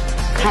Vision.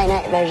 Hi,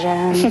 Night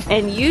Vision.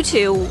 And you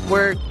two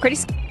were pretty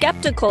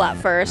skeptical at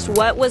first.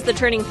 What was the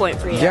turning point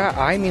for you? Yeah,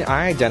 I mean,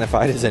 I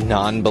identified as a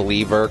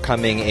non-believer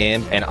coming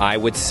in, and I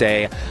would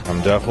say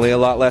I'm definitely a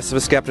lot less of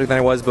a skeptic than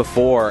I was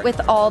before.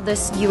 With all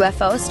this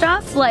UFO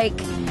stuff,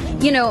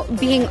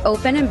 being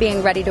open and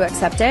being ready to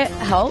accept it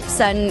helps,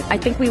 and I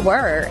think we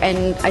were,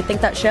 and I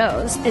think that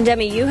shows. And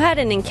Demi, you had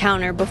an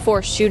encounter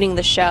before shooting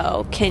the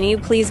show. Can you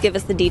please give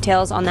us the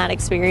details on that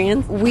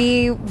experience?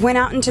 We went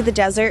out into the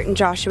desert in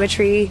Joshua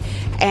Tree,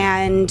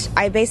 and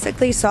I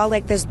basically saw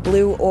this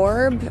blue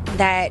orb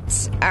that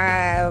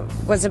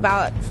was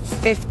about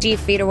 50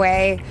 feet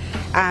away,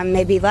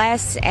 maybe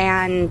less,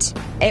 and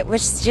it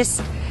was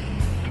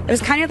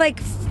kind of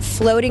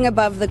floating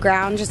above the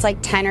ground, just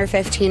 10 or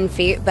 15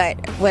 feet, but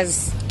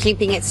was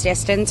keeping its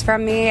distance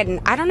from me. And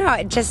I don't know,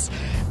 it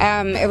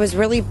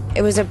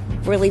was a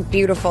really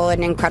beautiful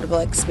and incredible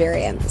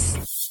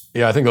experience.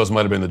 Yeah, I think those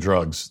might have been the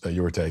drugs that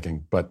you were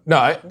taking. But no,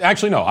 I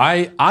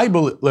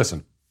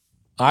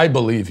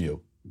believe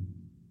you,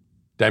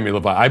 Demi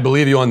Lovato. I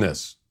believe you on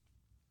this.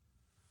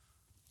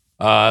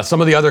 Some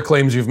of the other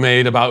claims you've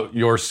made about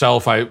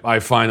yourself, I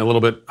find a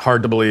little bit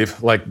hard to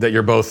believe, like that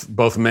you're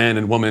both man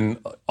and woman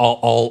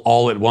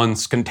all at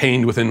once,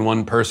 contained within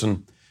one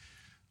person.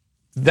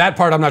 That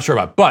part I'm not sure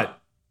about. But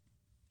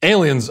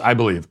aliens, I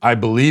believe. I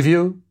believe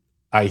you.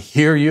 I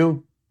hear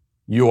you.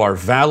 You are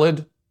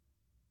valid.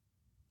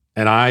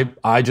 And I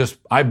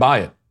buy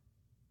it.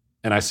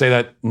 And I say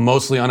that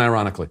mostly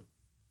unironically.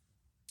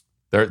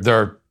 There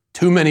are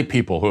too many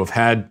people who have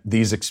had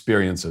these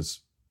experiences.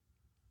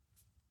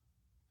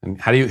 And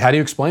how do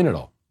you explain it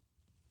all?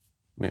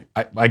 I mean,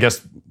 I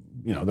guess,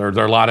 there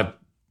are a lot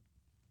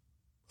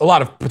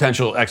of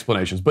potential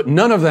explanations, but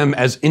none of them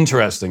as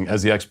interesting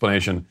as the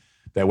explanation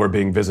that we're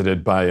being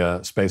visited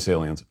by space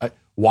aliens.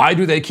 Why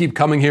do they keep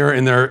coming here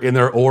in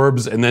their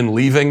orbs and then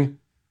leaving?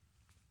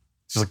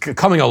 Just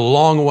coming a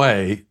long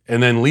way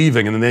and then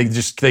leaving, and then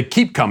they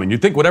keep coming.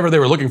 You'd think whatever they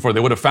were looking for, they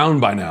would have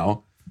found by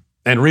now,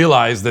 and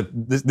realize that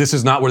this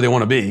is not where they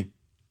want to be.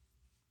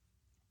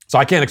 So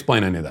I can't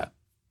explain any of that.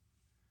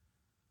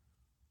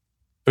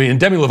 I mean, in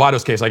Demi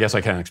Lovato's case, I guess I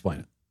can't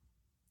explain it.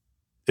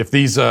 If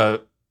these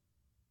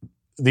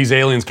these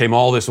aliens came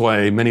all this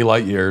way, many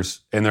light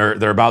years, and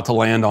they're about to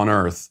land on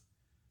Earth.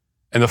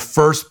 And the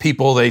first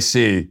people they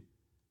see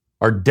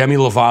are Demi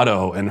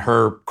Lovato and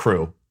her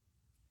crew.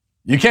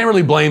 You can't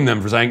really blame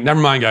them for saying, never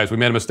mind, guys, we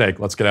made a mistake.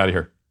 Let's get out of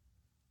here.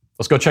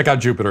 Let's go check out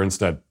Jupiter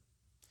instead.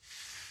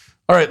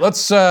 All right,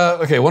 let's,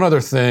 okay, one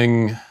other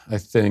thing, I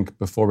think,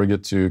 before we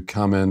get to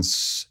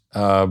comments.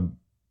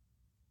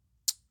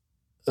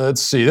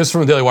 Let's see, this is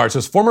from the Daily Wire. It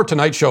says, former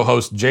Tonight Show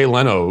host Jay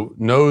Leno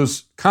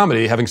knows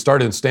comedy, having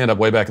started in stand-up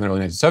way back in the early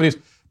 1970s.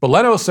 But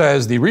Leno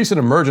says the recent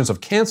emergence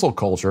of cancel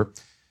culture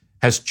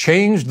has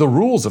changed the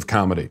rules of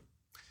comedy.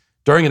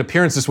 During an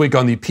appearance this week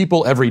on the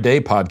People Every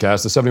Day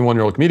podcast, the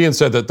 71-year-old comedian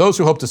said that those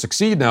who hope to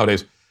succeed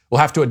nowadays will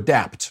have to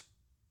adapt.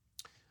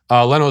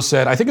 Leno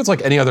said, I think it's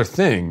like any other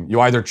thing. You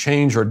either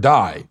change or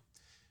die.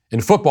 In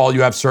football,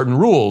 you have certain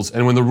rules,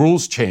 and when the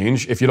rules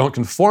change, if you don't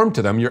conform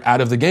to them, you're out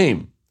of the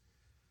game.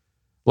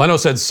 Leno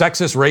said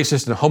sexist,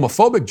 racist, and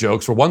homophobic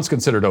jokes were once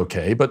considered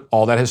okay, but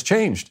all that has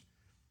changed.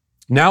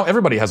 Now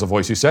everybody has a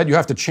voice, he said. You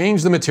have to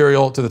change the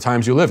material to the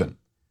times you live in.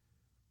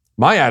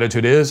 My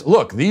attitude is,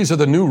 look, these are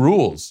the new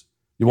rules.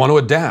 You want to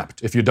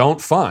adapt. If you don't,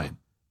 fine.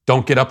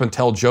 Don't get up and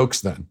tell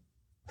jokes then.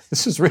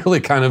 This is really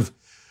kind of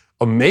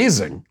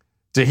amazing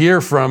to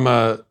hear from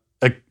a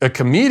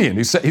comedian.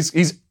 He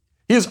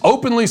is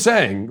openly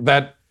saying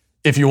that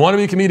if you want to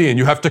be a comedian,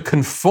 you have to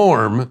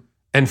conform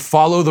and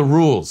follow the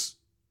rules.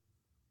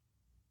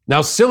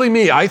 Now, silly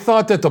me, I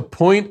thought that the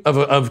point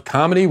of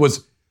comedy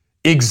was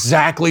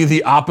exactly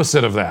the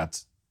opposite of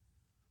that,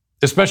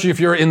 especially if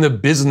you're in the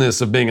business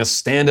of being a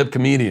stand-up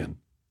comedian.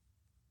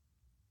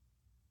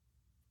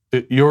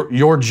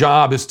 Your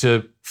job is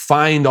to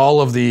find all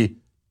of the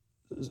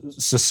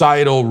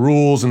societal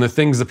rules and the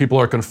things that people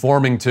are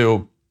conforming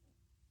to,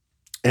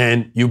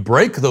 and you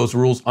break those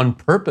rules on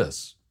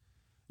purpose.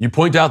 You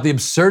point out the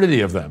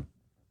absurdity of them.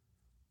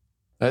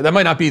 That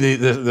might not be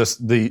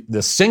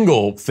the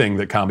single thing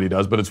that comedy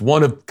does, but it's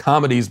one of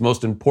comedy's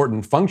most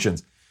important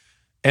functions.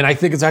 And I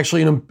think it's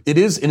actually an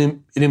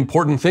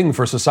important thing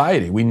for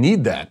society. We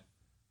need that.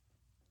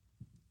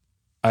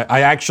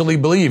 I actually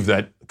believe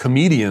that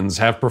comedians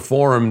have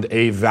performed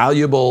a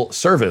valuable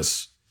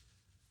service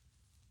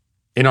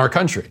in our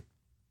country,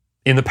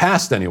 in the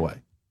past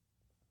anyway,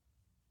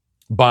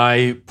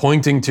 by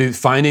pointing to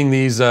finding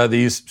these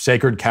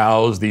sacred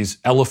cows, these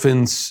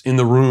elephants in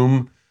the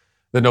room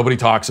that nobody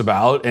talks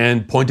about,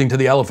 and pointing to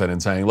the elephant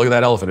and saying, look at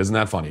that elephant, isn't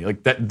that funny?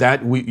 Like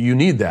you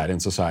need that in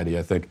society,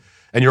 I think.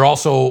 And you're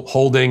also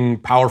holding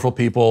powerful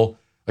people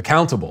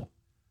accountable.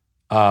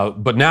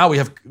 But now we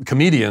have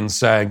comedians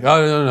saying,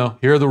 oh, no,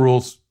 here are the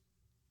rules.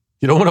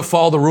 You don't want to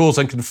follow the rules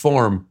and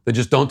conform, then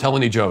just don't tell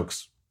any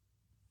jokes.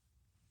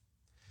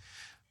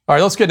 All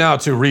right, let's get now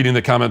to reading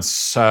the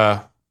comments,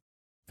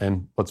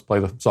 and let's play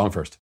the song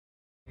first.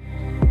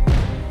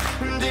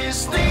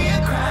 This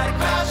theocratic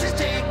fascist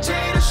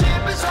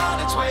dictatorship is on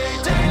its way.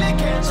 Daily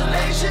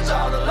cancellations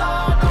are the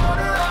law and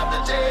order of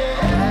the day.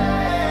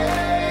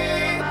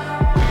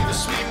 We the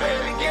sweet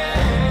baby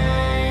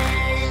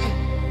gang.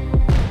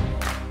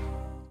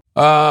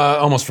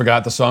 Almost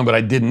forgot the song, but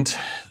I didn't.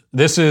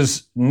 This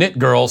is Knit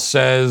Girl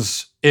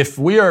says, if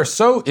we are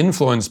so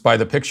influenced by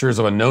the pictures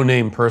of a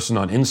no-name person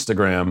on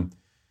Instagram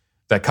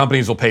that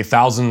companies will pay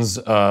thousands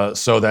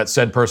so that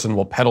said person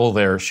will peddle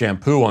their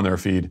shampoo on their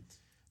feed,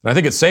 and I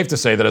think it's safe to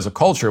say that as a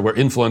culture, we're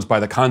influenced by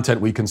the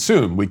content we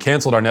consume. We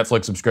canceled our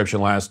Netflix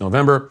subscription last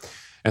November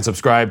and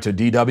subscribed to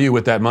DW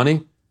with that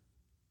money.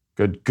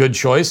 Good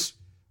choice.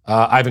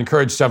 I've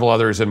encouraged several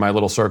others in my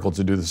little circle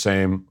to do the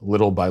same,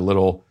 little by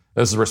little.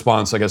 This is a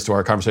response, I guess, to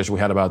our conversation we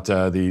had about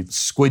the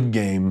Squid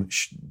Game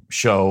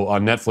show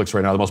on Netflix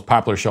right now, the most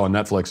popular show on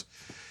Netflix.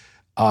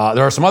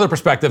 There are some other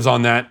perspectives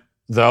on that,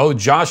 though.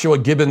 Joshua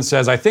Gibbons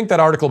says, I think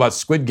that article about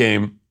Squid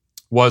Game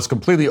was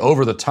completely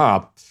over the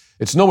top.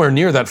 It's nowhere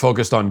near that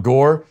focused on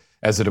gore,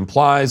 as it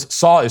implies.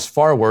 Saw is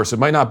far worse. It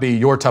might not be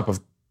your cup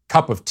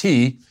of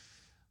tea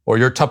or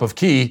your cup of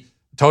key,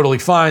 totally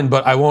fine,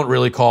 but I won't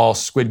really call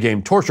Squid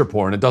Game torture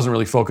porn. It doesn't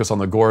really focus on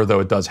the gore,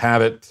 though it does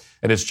have it.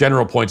 And its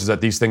general point is that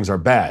these things are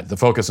bad. The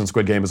focus in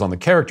Squid Game is on the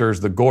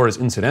characters. The gore is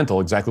incidental,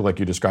 exactly like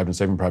you described in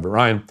Saving Private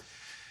Ryan.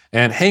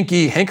 And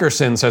Hanky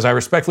Hankerson says, I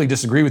respectfully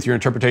disagree with your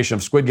interpretation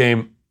of Squid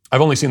Game.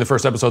 I've only seen the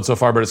first episode so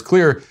far, but it's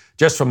clear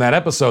just from that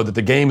episode that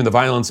the game and the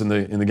violence in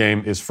the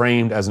game is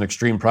framed as an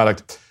extreme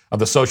product of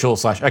the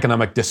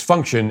social/economic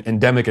dysfunction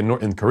endemic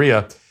in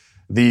Korea.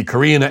 The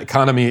Korean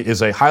economy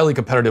is a highly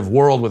competitive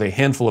world with a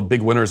handful of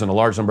big winners and a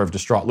large number of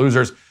distraught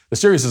losers. The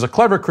series is a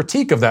clever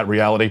critique of that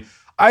reality.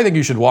 I think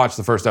you should watch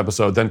the first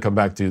episode, then come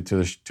back to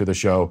the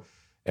show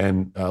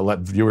and let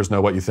viewers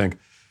know what you think.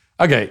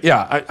 Okay,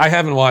 yeah, I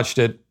haven't watched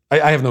it.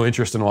 I have no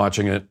interest in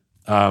watching it.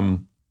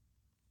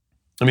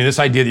 I mean, this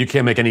idea that you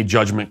can't make any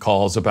judgment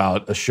calls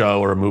about a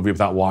show or a movie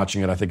without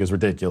watching it, I think is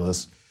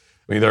ridiculous.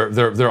 I mean,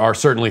 there are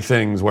certainly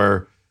things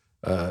where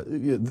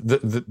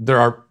there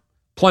are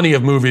plenty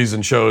of movies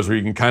and shows where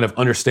you can kind of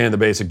understand the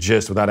basic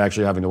gist without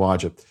actually having to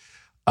watch it.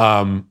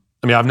 I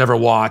mean, I've never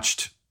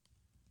watched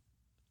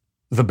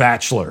The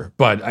Bachelor,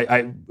 but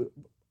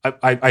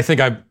I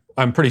think I'm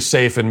I'm pretty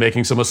safe in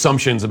making some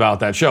assumptions about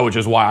that show, which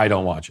is why I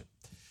don't watch it.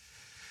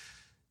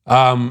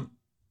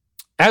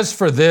 As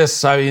for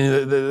this, I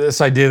mean, this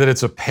idea that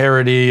it's a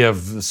parody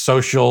of the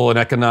social and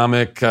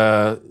economic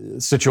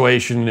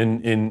situation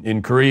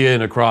in Korea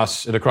and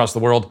across the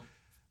world,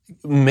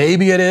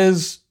 maybe it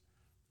is.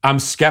 I'm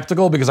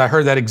skeptical because I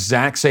heard that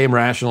exact same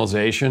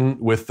rationalization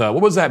with,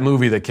 what was that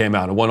movie that came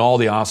out and won all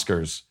the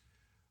Oscars?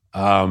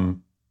 It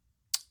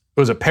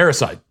was a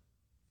Parasite.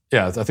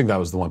 Yeah, I think that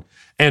was the one.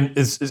 And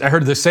I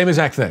heard the same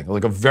exact thing,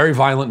 like a very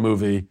violent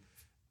movie.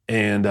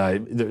 And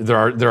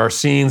there are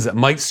scenes that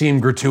might seem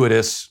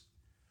gratuitous,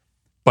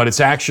 but it's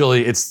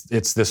actually, it's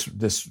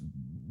this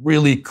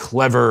really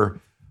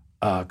clever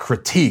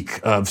critique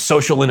of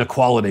social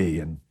inequality,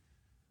 and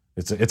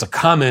it's a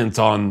comment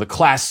on the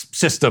class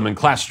system and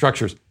class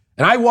structures.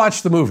 And I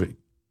watched the movie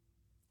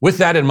with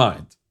that in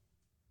mind.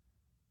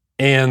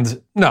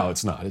 And no,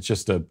 it's not. It's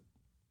just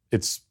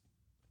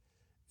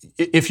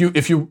if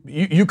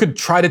you could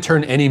try to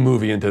turn any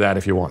movie into that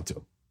if you want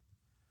to.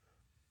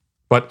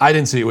 But I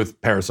didn't see it with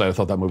Parasite. I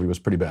thought that movie was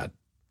pretty bad.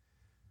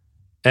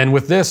 And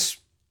with this,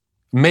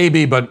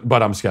 maybe,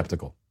 but I'm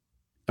skeptical.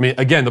 I mean,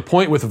 again, the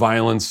point with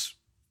violence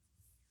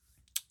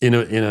in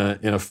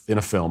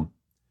a film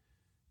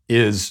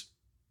is,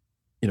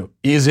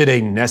 is it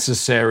a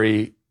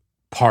necessary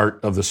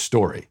part of the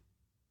story?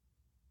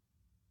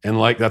 And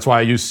that's why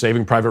I use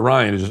Saving Private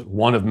Ryan as just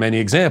one of many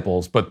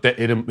examples. But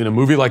in a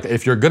movie like that,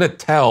 if you're going to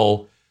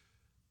tell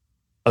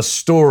a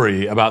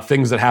story about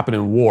things that happen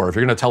in war, if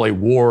you're going to tell a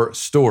war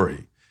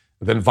story,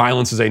 then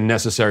violence is a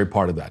necessary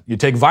part of that. You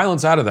take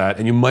violence out of that,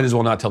 and you might as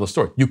well not tell the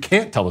story. You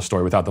can't tell the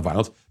story without the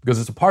violence because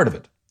it's a part of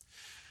it.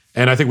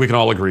 And I think we can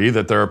all agree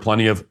that there are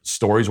plenty of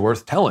stories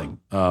worth telling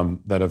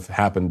that have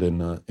happened in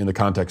the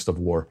context of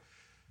war.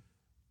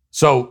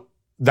 So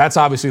that's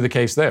obviously the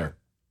case there.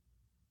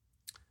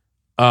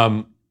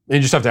 And you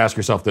just have to ask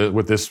yourself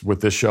with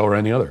this show or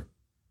any other.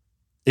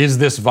 Is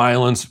this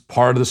violence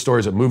part of the story?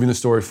 Is it moving the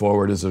story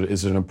forward? Is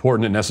it an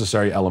important and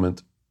necessary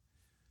element?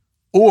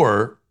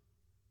 Or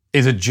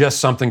is it just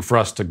something for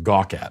us to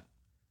gawk at?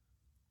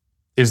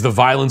 Is the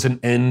violence an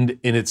end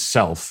in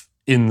itself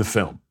in the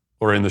film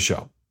or in the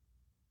show?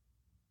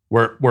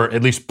 Where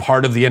at least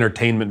part of the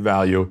entertainment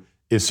value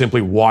is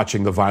simply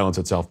watching the violence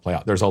itself play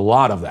out. There's a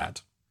lot of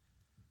that.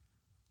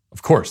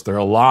 Of course, there are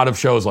a lot of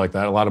shows like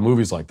that, a lot of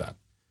movies like that.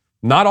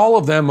 Not all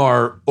of them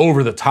are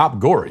over-the-top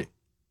gory.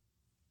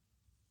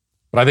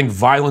 But I think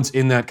violence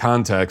in that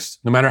context,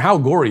 no matter how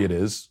gory it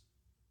is,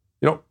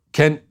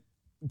 can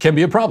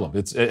be a problem.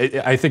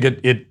 I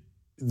think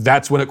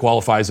that's when it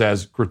qualifies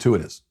as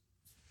gratuitous.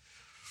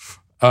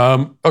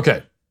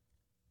 Okay.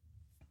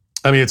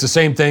 I mean, it's the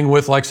same thing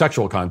with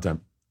sexual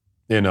content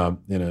in a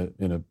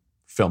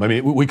film. I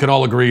mean, we can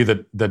all agree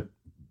that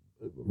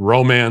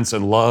romance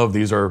and love,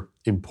 these are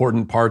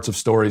important parts of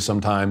stories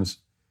sometimes,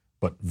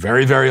 but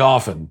very, very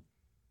often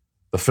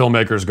the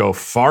filmmakers go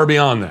far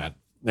beyond that.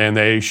 And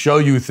they show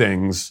you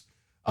things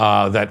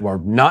that are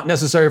not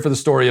necessary for the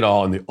story at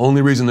all. And the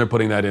only reason they're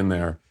putting that in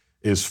there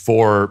is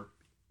for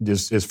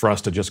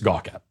us to just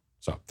gawk at.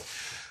 So,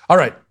 all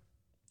right.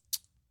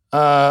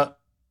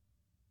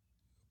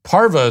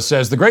 Parva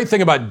says, the great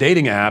thing about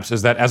dating apps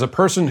is that as a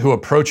person who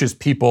approaches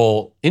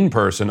people in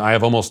person, I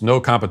have almost no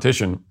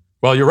competition.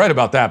 Well, you're right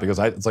about that because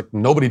it's like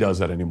nobody does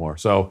that anymore.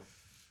 So,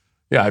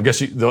 yeah, I guess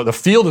the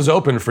field is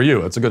open for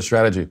you. It's a good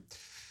strategy.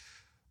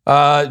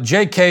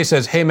 JK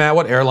says, hey, Matt,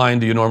 what airline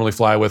do you normally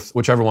fly with?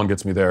 Whichever one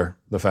gets me there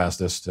the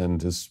fastest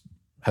and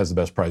has the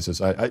best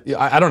prices.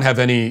 I don't have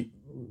any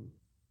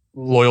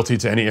loyalty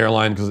to any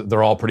airline because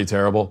they're all pretty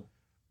terrible.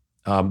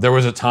 There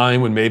was a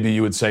time when maybe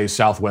you would say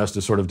Southwest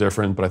is sort of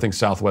different, but I think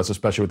Southwest,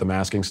 especially with the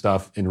masking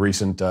stuff in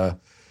recent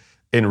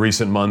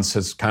months,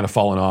 has kind of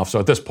fallen off. So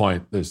at this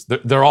point,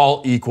 they're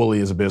all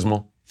equally as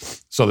abysmal.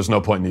 So there's no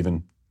point in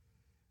even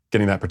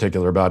getting that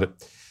particular about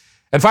it.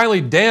 And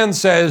finally, Dan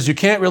says, you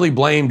can't really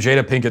blame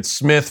Jada Pinkett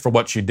Smith for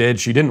what she did.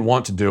 She didn't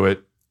want to do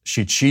it.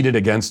 She cheated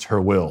against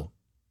her will.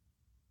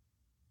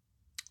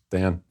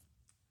 Dan,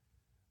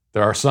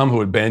 there are some who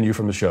would ban you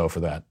from the show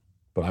for that,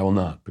 but I will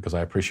not because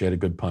I appreciate a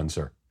good pun,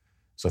 sir.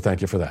 So thank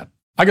you for that.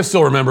 I can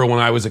still remember when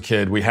I was a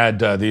kid, we had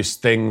these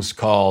things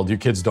called, you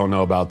kids don't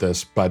know about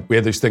this, but we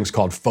had these things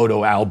called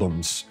photo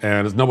albums.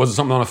 And it wasn't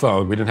something on a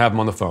phone. We didn't have them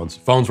on the phones.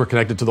 Phones were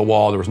connected to the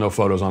wall. There was no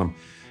photos on them.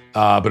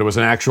 But it was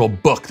an actual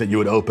book that you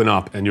would open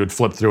up and you would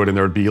flip through it and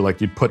there would be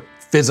you'd put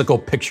physical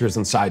pictures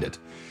inside it.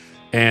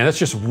 And that's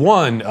just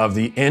one of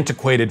the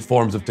antiquated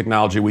forms of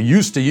technology we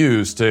used to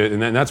use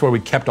and that's where we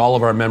kept all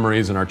of our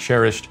memories and our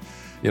cherished,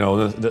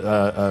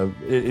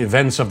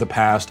 events of the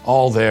past,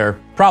 all there.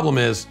 Problem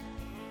is,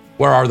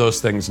 where are those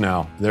things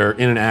now? They're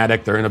in an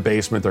attic, they're in a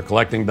basement, they're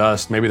collecting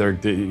dust, maybe they're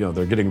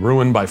getting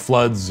ruined by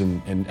floods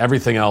and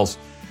everything else.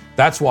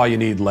 That's why you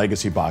need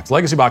Legacy Box.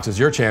 Legacy Box is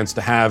your chance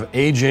to have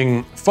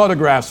aging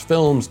photographs,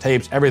 films,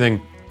 tapes,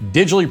 everything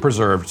digitally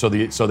preserved so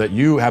that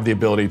you have the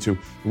ability to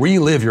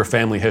relive your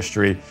family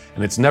history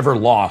and it's never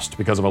lost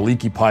because of a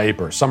leaky pipe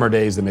or summer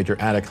days that make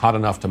your attic hot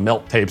enough to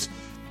melt tapes.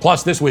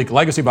 Plus, this week,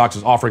 Legacy Box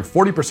is offering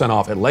 40%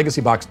 off at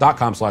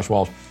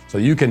legacybox.com/Walsh, so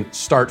you can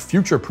start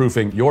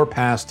future-proofing your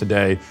past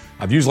today.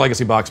 I've used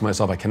Legacy Box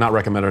myself. I cannot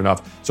recommend it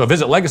enough. So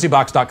visit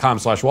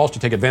legacybox.com/Walsh to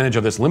take advantage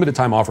of this limited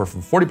time offer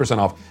for 40%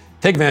 off.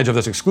 Take advantage of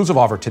this exclusive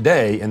offer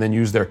today and then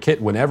use their kit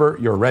whenever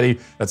you're ready.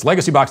 That's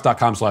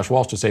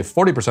legacybox.com/Walsh to save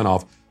 40%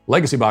 off.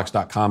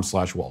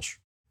 Legacybox.com/Walsh.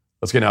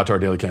 Let's get now to our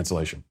daily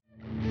cancellation.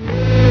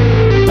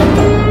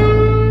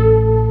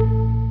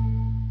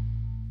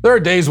 There are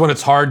days when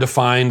it's hard to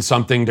find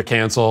something to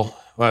cancel.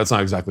 Well, that's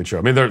not exactly true.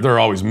 I mean, there are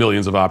always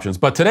millions of options.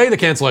 But today, the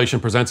cancellation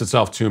presents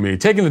itself to me,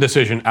 taking the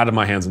decision out of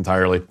my hands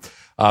entirely.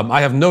 I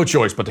have no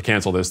choice but to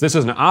cancel this. This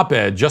is an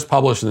op-ed just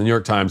published in the New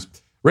York Times,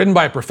 written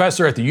by a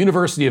professor at the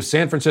University of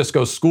San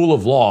Francisco School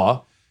of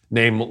Law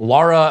named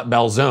Laura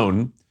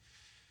Balzone.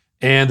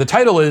 And the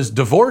title is,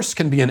 "Divorce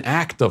Can Be an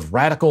Act of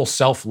Radical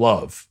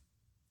Self-Love."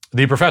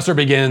 The professor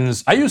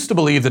begins, "I used to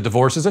believe that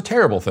divorce is a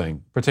terrible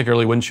thing,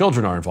 particularly when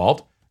children are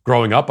involved.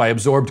 Growing up, I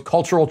absorbed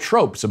cultural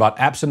tropes about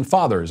absent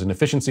fathers and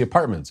efficiency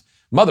apartments,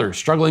 mothers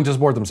struggling to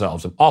support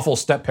themselves, and awful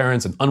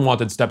step-parents and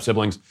unwanted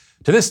step-siblings.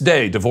 To this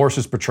day, divorce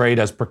is portrayed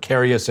as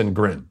precarious and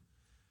grim."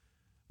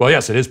 Well,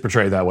 yes, it is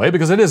portrayed that way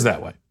because it is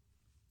that way.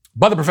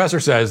 But the professor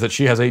says that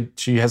she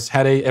has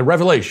had a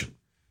revelation.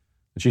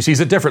 She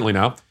sees it differently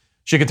now.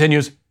 She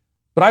continues,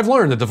 "But I've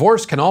learned that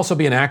divorce can also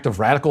be an act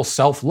of radical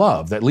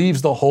self-love that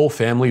leaves the whole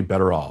family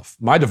better off.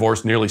 My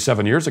divorce nearly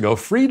 7 years ago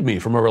freed me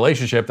from a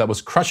relationship that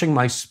was crushing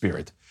my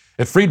spirit.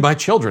 It freed my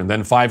children,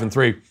 then 5 and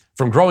 3,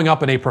 from growing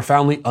up in a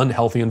profoundly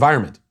unhealthy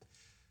environment."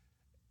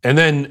 And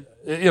then,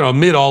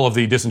 amid all of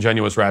the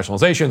disingenuous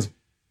rationalizations,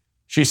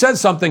 she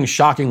says something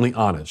shockingly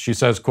honest. She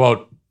says,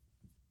 quote,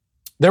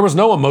 "There was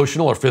no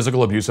emotional or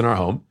physical abuse in our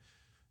home.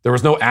 There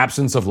was no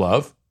absence of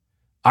love.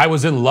 I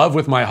was in love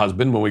with my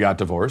husband when we got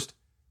divorced.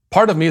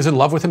 Part of me is in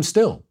love with him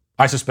still.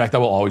 I suspect that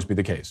will always be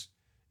the case.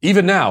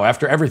 Even now,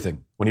 after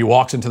everything, when he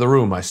walks into the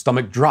room, my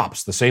stomach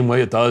drops the same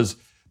way it does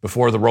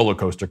before the roller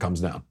coaster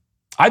comes down.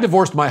 I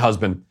divorced my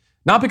husband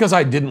not because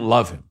I didn't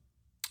love him.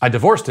 I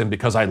divorced him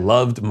because I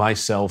loved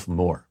myself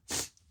more."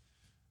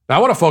 Now, I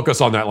want to focus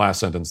on that last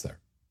sentence there.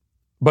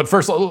 But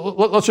first,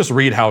 let's just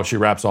read how she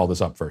wraps all this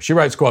up first. She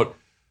writes, quote,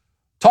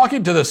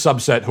 "Talking to the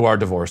subset who are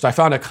divorced, I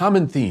found a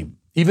common theme,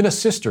 even a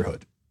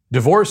sisterhood.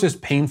 Divorce is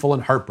painful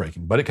and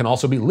heartbreaking, but it can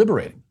also be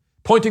liberating,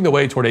 pointing the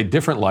way toward a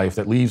different life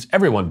that leaves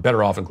everyone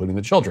better off, including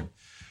the children.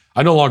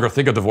 I no longer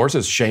think of divorce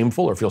as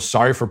shameful or feel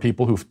sorry for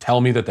people who tell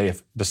me that they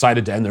have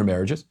decided to end their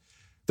marriages.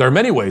 There are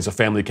many ways a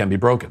family can be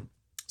broken.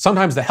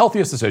 Sometimes the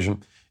healthiest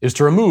decision is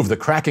to remove the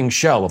cracking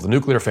shell of the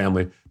nuclear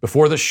family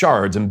before the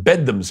shards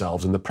embed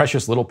themselves in the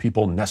precious little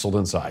people nestled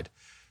inside.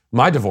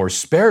 My divorce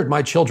spared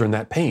my children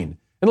that pain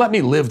and let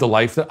me live the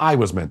life that I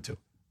was meant to.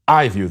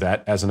 I view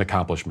that as an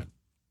accomplishment."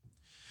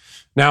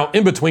 Now,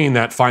 in between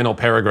that final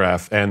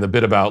paragraph and the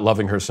bit about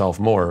loving herself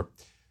more,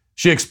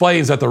 she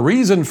explains that the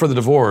reason for the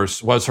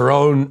divorce was her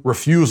own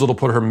refusal to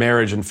put her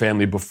marriage and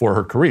family before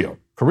her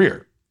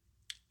career.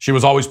 She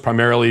was always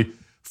primarily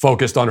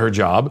focused on her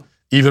job,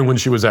 even when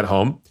she was at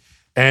home.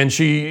 And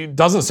she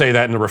doesn't say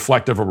that in a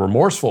reflective or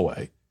remorseful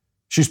way.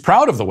 She's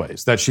proud of the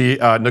ways that she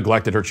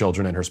neglected her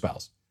children and her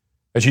spouse.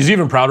 And she's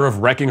even prouder of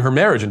wrecking her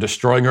marriage and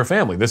destroying her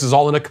family. This is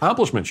all an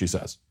accomplishment, she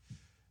says.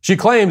 She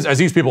claims, as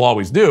these people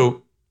always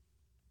do,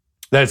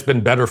 that it's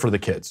been better for the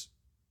kids.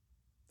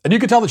 And you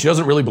can tell that she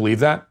doesn't really believe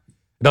that.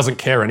 Doesn't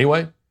care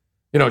anyway.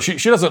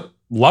 She doesn't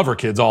love her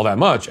kids all that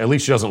much. At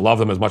least she doesn't love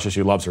them as much as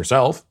she loves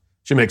herself.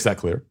 She makes that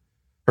clear.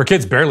 Her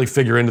kids barely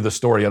figure into the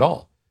story at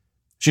all.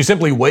 She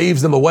simply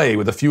waves them away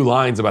with a few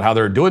lines about how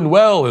they're doing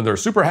well and they're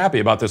super happy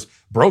about this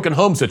broken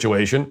home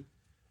situation.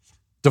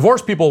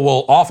 Divorced people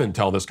will often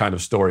tell this kind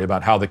of story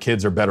about how the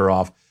kids are better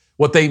off.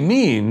 What they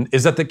mean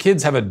is that the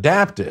kids have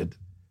adapted.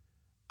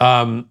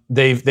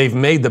 They've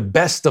made the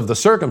best of the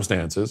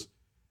circumstances,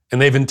 and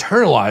they've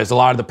internalized a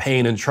lot of the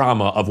pain and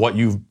trauma of what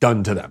you've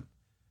done to them.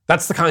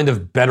 That's the kind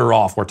of better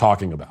off we're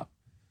talking about.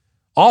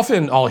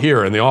 Often I'll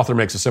hear, and the author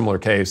makes a similar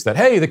case, that,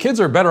 hey, the kids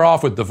are better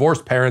off with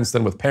divorced parents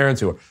than with parents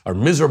who are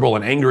miserable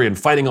and angry and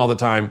fighting all the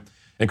time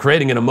and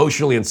creating an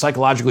emotionally and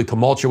psychologically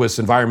tumultuous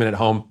environment at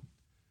home.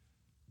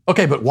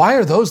 Okay, but why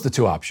are those the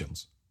two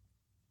options?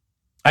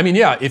 I mean,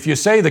 yeah, if you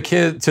say to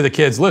the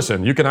kids,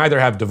 listen, you can either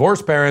have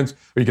divorced parents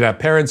or you can have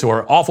parents who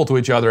are awful to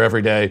each other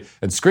every day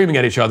and screaming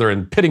at each other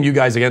and pitting you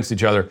guys against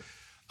each other.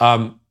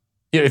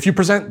 If you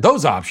present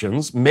those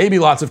options, maybe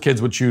lots of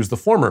kids would choose the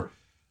former.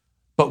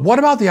 But what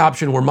about the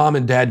option where mom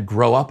and dad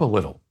grow up a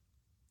little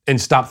and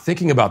stop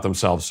thinking about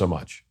themselves so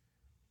much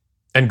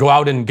and go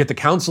out and get the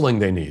counseling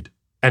they need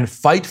and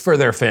fight for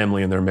their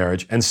family and their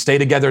marriage and stay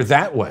together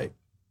that way?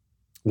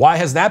 Why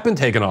has that been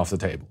taken off the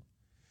table?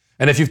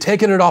 And if you've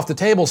taken it off the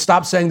table,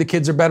 stop saying the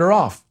kids are better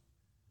off.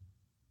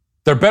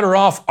 They're better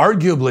off,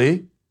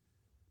 arguably,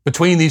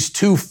 between these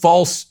two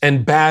false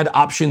and bad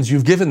options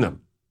you've given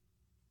them.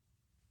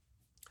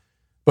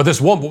 But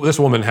this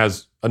woman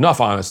has enough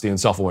honesty and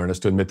self-awareness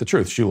to admit the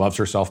truth. She loves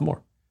herself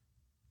more.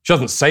 She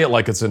doesn't say it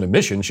like it's an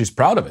admission. She's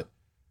proud of it.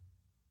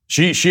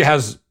 She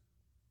has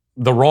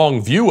the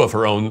wrong view of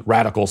her own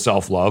radical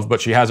self-love, but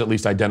she has at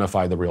least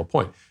identified the real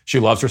point. She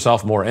loves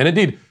herself more. And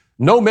indeed,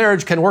 no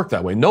marriage can work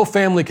that way. No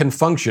family can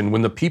function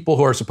when the people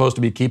who are supposed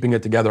to be keeping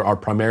it together are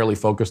primarily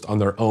focused on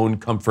their own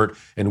comfort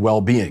and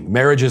well-being.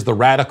 Marriage is the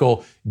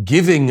radical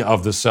giving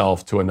of the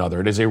self to another.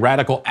 It is a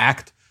radical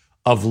act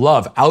of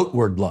love,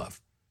 outward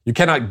love. You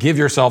cannot give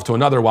yourself to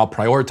another while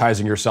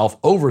prioritizing yourself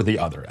over the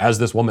other, as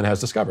this woman has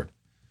discovered.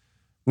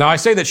 Now, I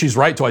say that she's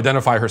right to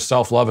identify her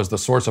self-love as the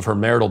source of her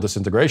marital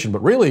disintegration,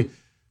 but really,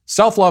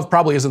 self-love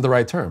probably isn't the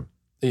right term.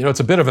 You know, it's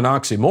a bit of an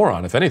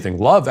oxymoron. If anything,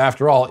 love,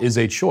 after all, is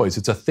a choice.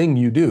 It's a thing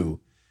you do.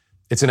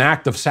 It's an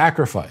act of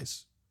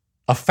sacrifice.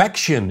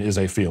 Affection is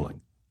a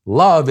feeling.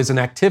 Love is an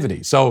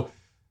activity. So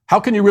how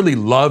can you really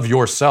love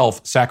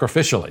yourself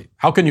sacrificially?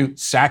 How can you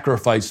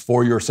sacrifice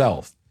for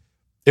yourself?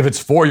 If it's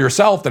for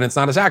yourself, then it's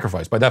not a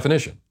sacrifice by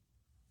definition.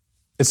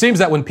 It seems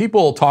that when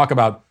people talk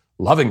about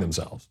loving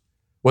themselves,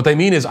 what they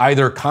mean is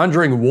either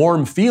conjuring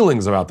warm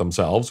feelings about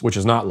themselves, which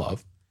is not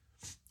love,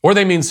 or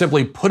they mean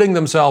simply putting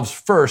themselves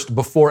first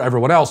before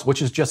everyone else,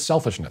 which is just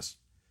selfishness.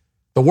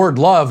 The word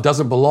love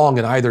doesn't belong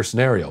in either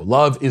scenario.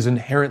 Love is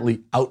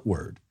inherently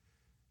outward.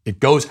 It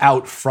goes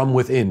out from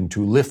within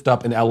to lift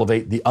up and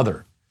elevate the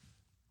other.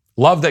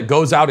 Love that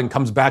goes out and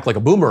comes back like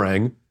a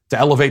boomerang to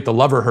elevate the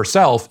lover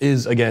herself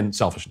is, again,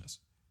 selfishness.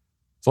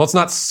 So let's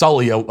not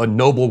sully a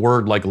noble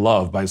word like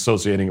love by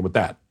associating it with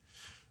that.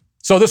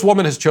 So this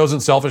woman has chosen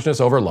selfishness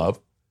over love,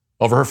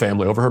 over her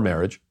family, over her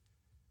marriage.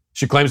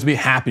 She claims to be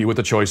happy with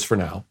the choice for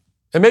now.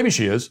 And maybe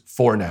she is,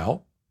 for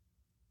now.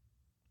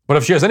 But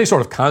if she has any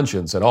sort of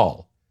conscience at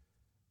all,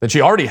 then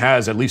she already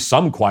has at least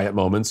some quiet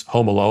moments,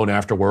 home alone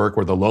after work,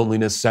 where the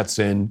loneliness sets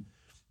in.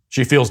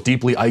 She feels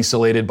deeply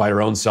isolated by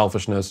her own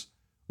selfishness,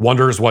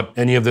 wonders what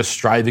any of this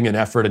striving and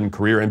effort and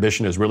career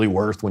ambition is really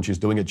worth when she's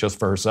doing it just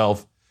for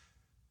herself.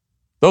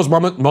 Those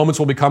moments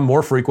will become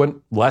more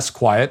frequent, less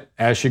quiet,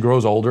 as she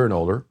grows older and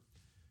older.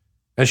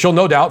 And she'll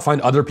no doubt find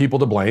other people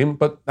to blame,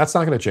 but that's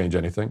not going to change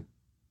anything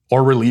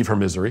or relieve her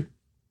misery.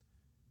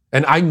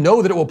 And I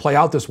know that it will play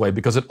out this way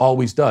because it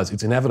always does.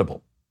 It's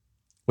inevitable.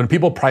 When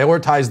people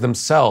prioritize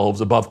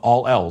themselves above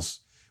all else,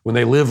 when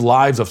they live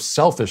lives of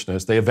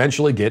selfishness, they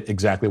eventually get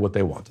exactly what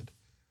they wanted.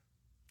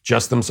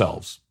 Just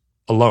themselves,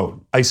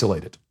 alone,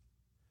 isolated.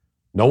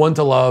 No one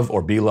to love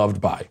or be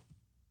loved by.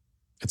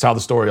 It's how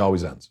the story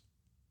always ends.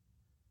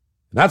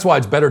 And that's why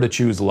it's better to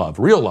choose love,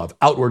 real love,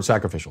 outward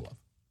sacrificial love.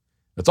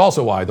 That's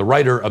also why the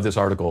writer of this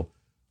article,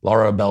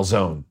 Laura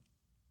Belzone,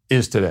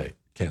 is today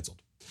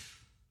canceled.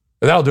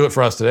 And that'll do it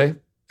for us today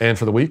and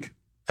for the week.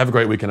 Have a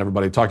great weekend,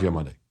 everybody. Talk to you on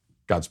Monday.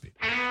 Godspeed.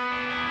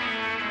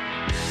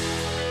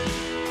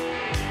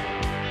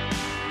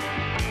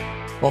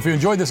 Well, if you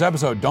enjoyed this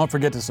episode, don't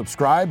forget to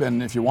subscribe.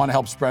 And if you want to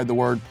help spread the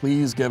word,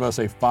 please give us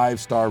a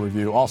 5-star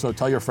review. Also,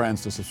 tell your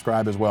friends to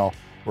subscribe as well.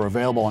 We're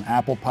available on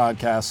Apple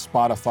Podcasts,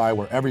 Spotify,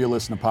 wherever you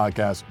listen to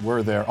podcasts,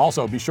 we're there.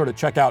 Also, be sure to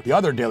check out the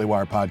other Daily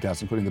Wire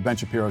podcasts, including The Ben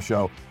Shapiro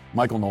Show,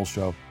 Michael Knowles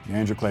Show, The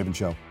Andrew Klavan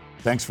Show.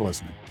 Thanks for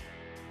listening.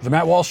 The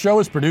Matt Walsh Show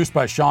is produced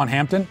by Sean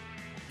Hampton,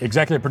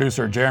 executive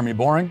producer Jeremy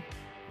Boring.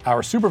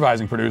 Our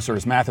supervising producer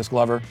is Mathis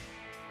Glover.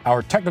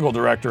 Our technical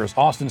director is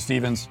Austin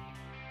Stevens.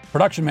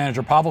 Production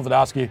manager Pavel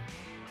Vodosky.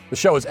 The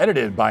show is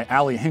edited by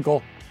Ali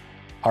Hinkle.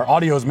 Our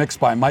audio is mixed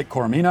by Mike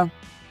Coromina.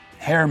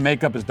 Hair and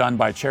makeup is done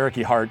by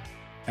Cherokee Hart.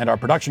 And our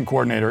production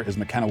coordinator is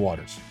McKenna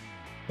Waters.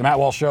 The Matt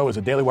Walsh Show is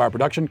a Daily Wire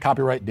production,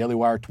 copyright Daily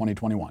Wire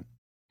 2021.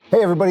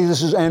 Hey everybody,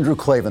 this is Andrew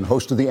Klavan,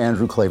 host of The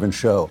Andrew Klavan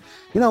Show.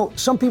 You know,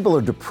 some people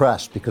are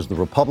depressed because the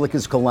Republic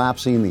is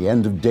collapsing, the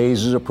end of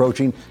days is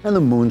approaching, and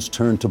the moon's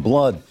turned to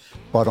blood.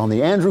 But on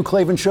The Andrew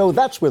Klavan Show,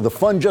 that's where the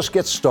fun just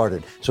gets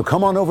started. So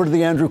come on over to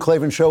The Andrew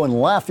Klavan Show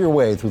and laugh your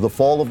way through the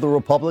fall of the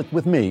Republic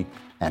with me,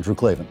 Andrew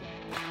Klavan.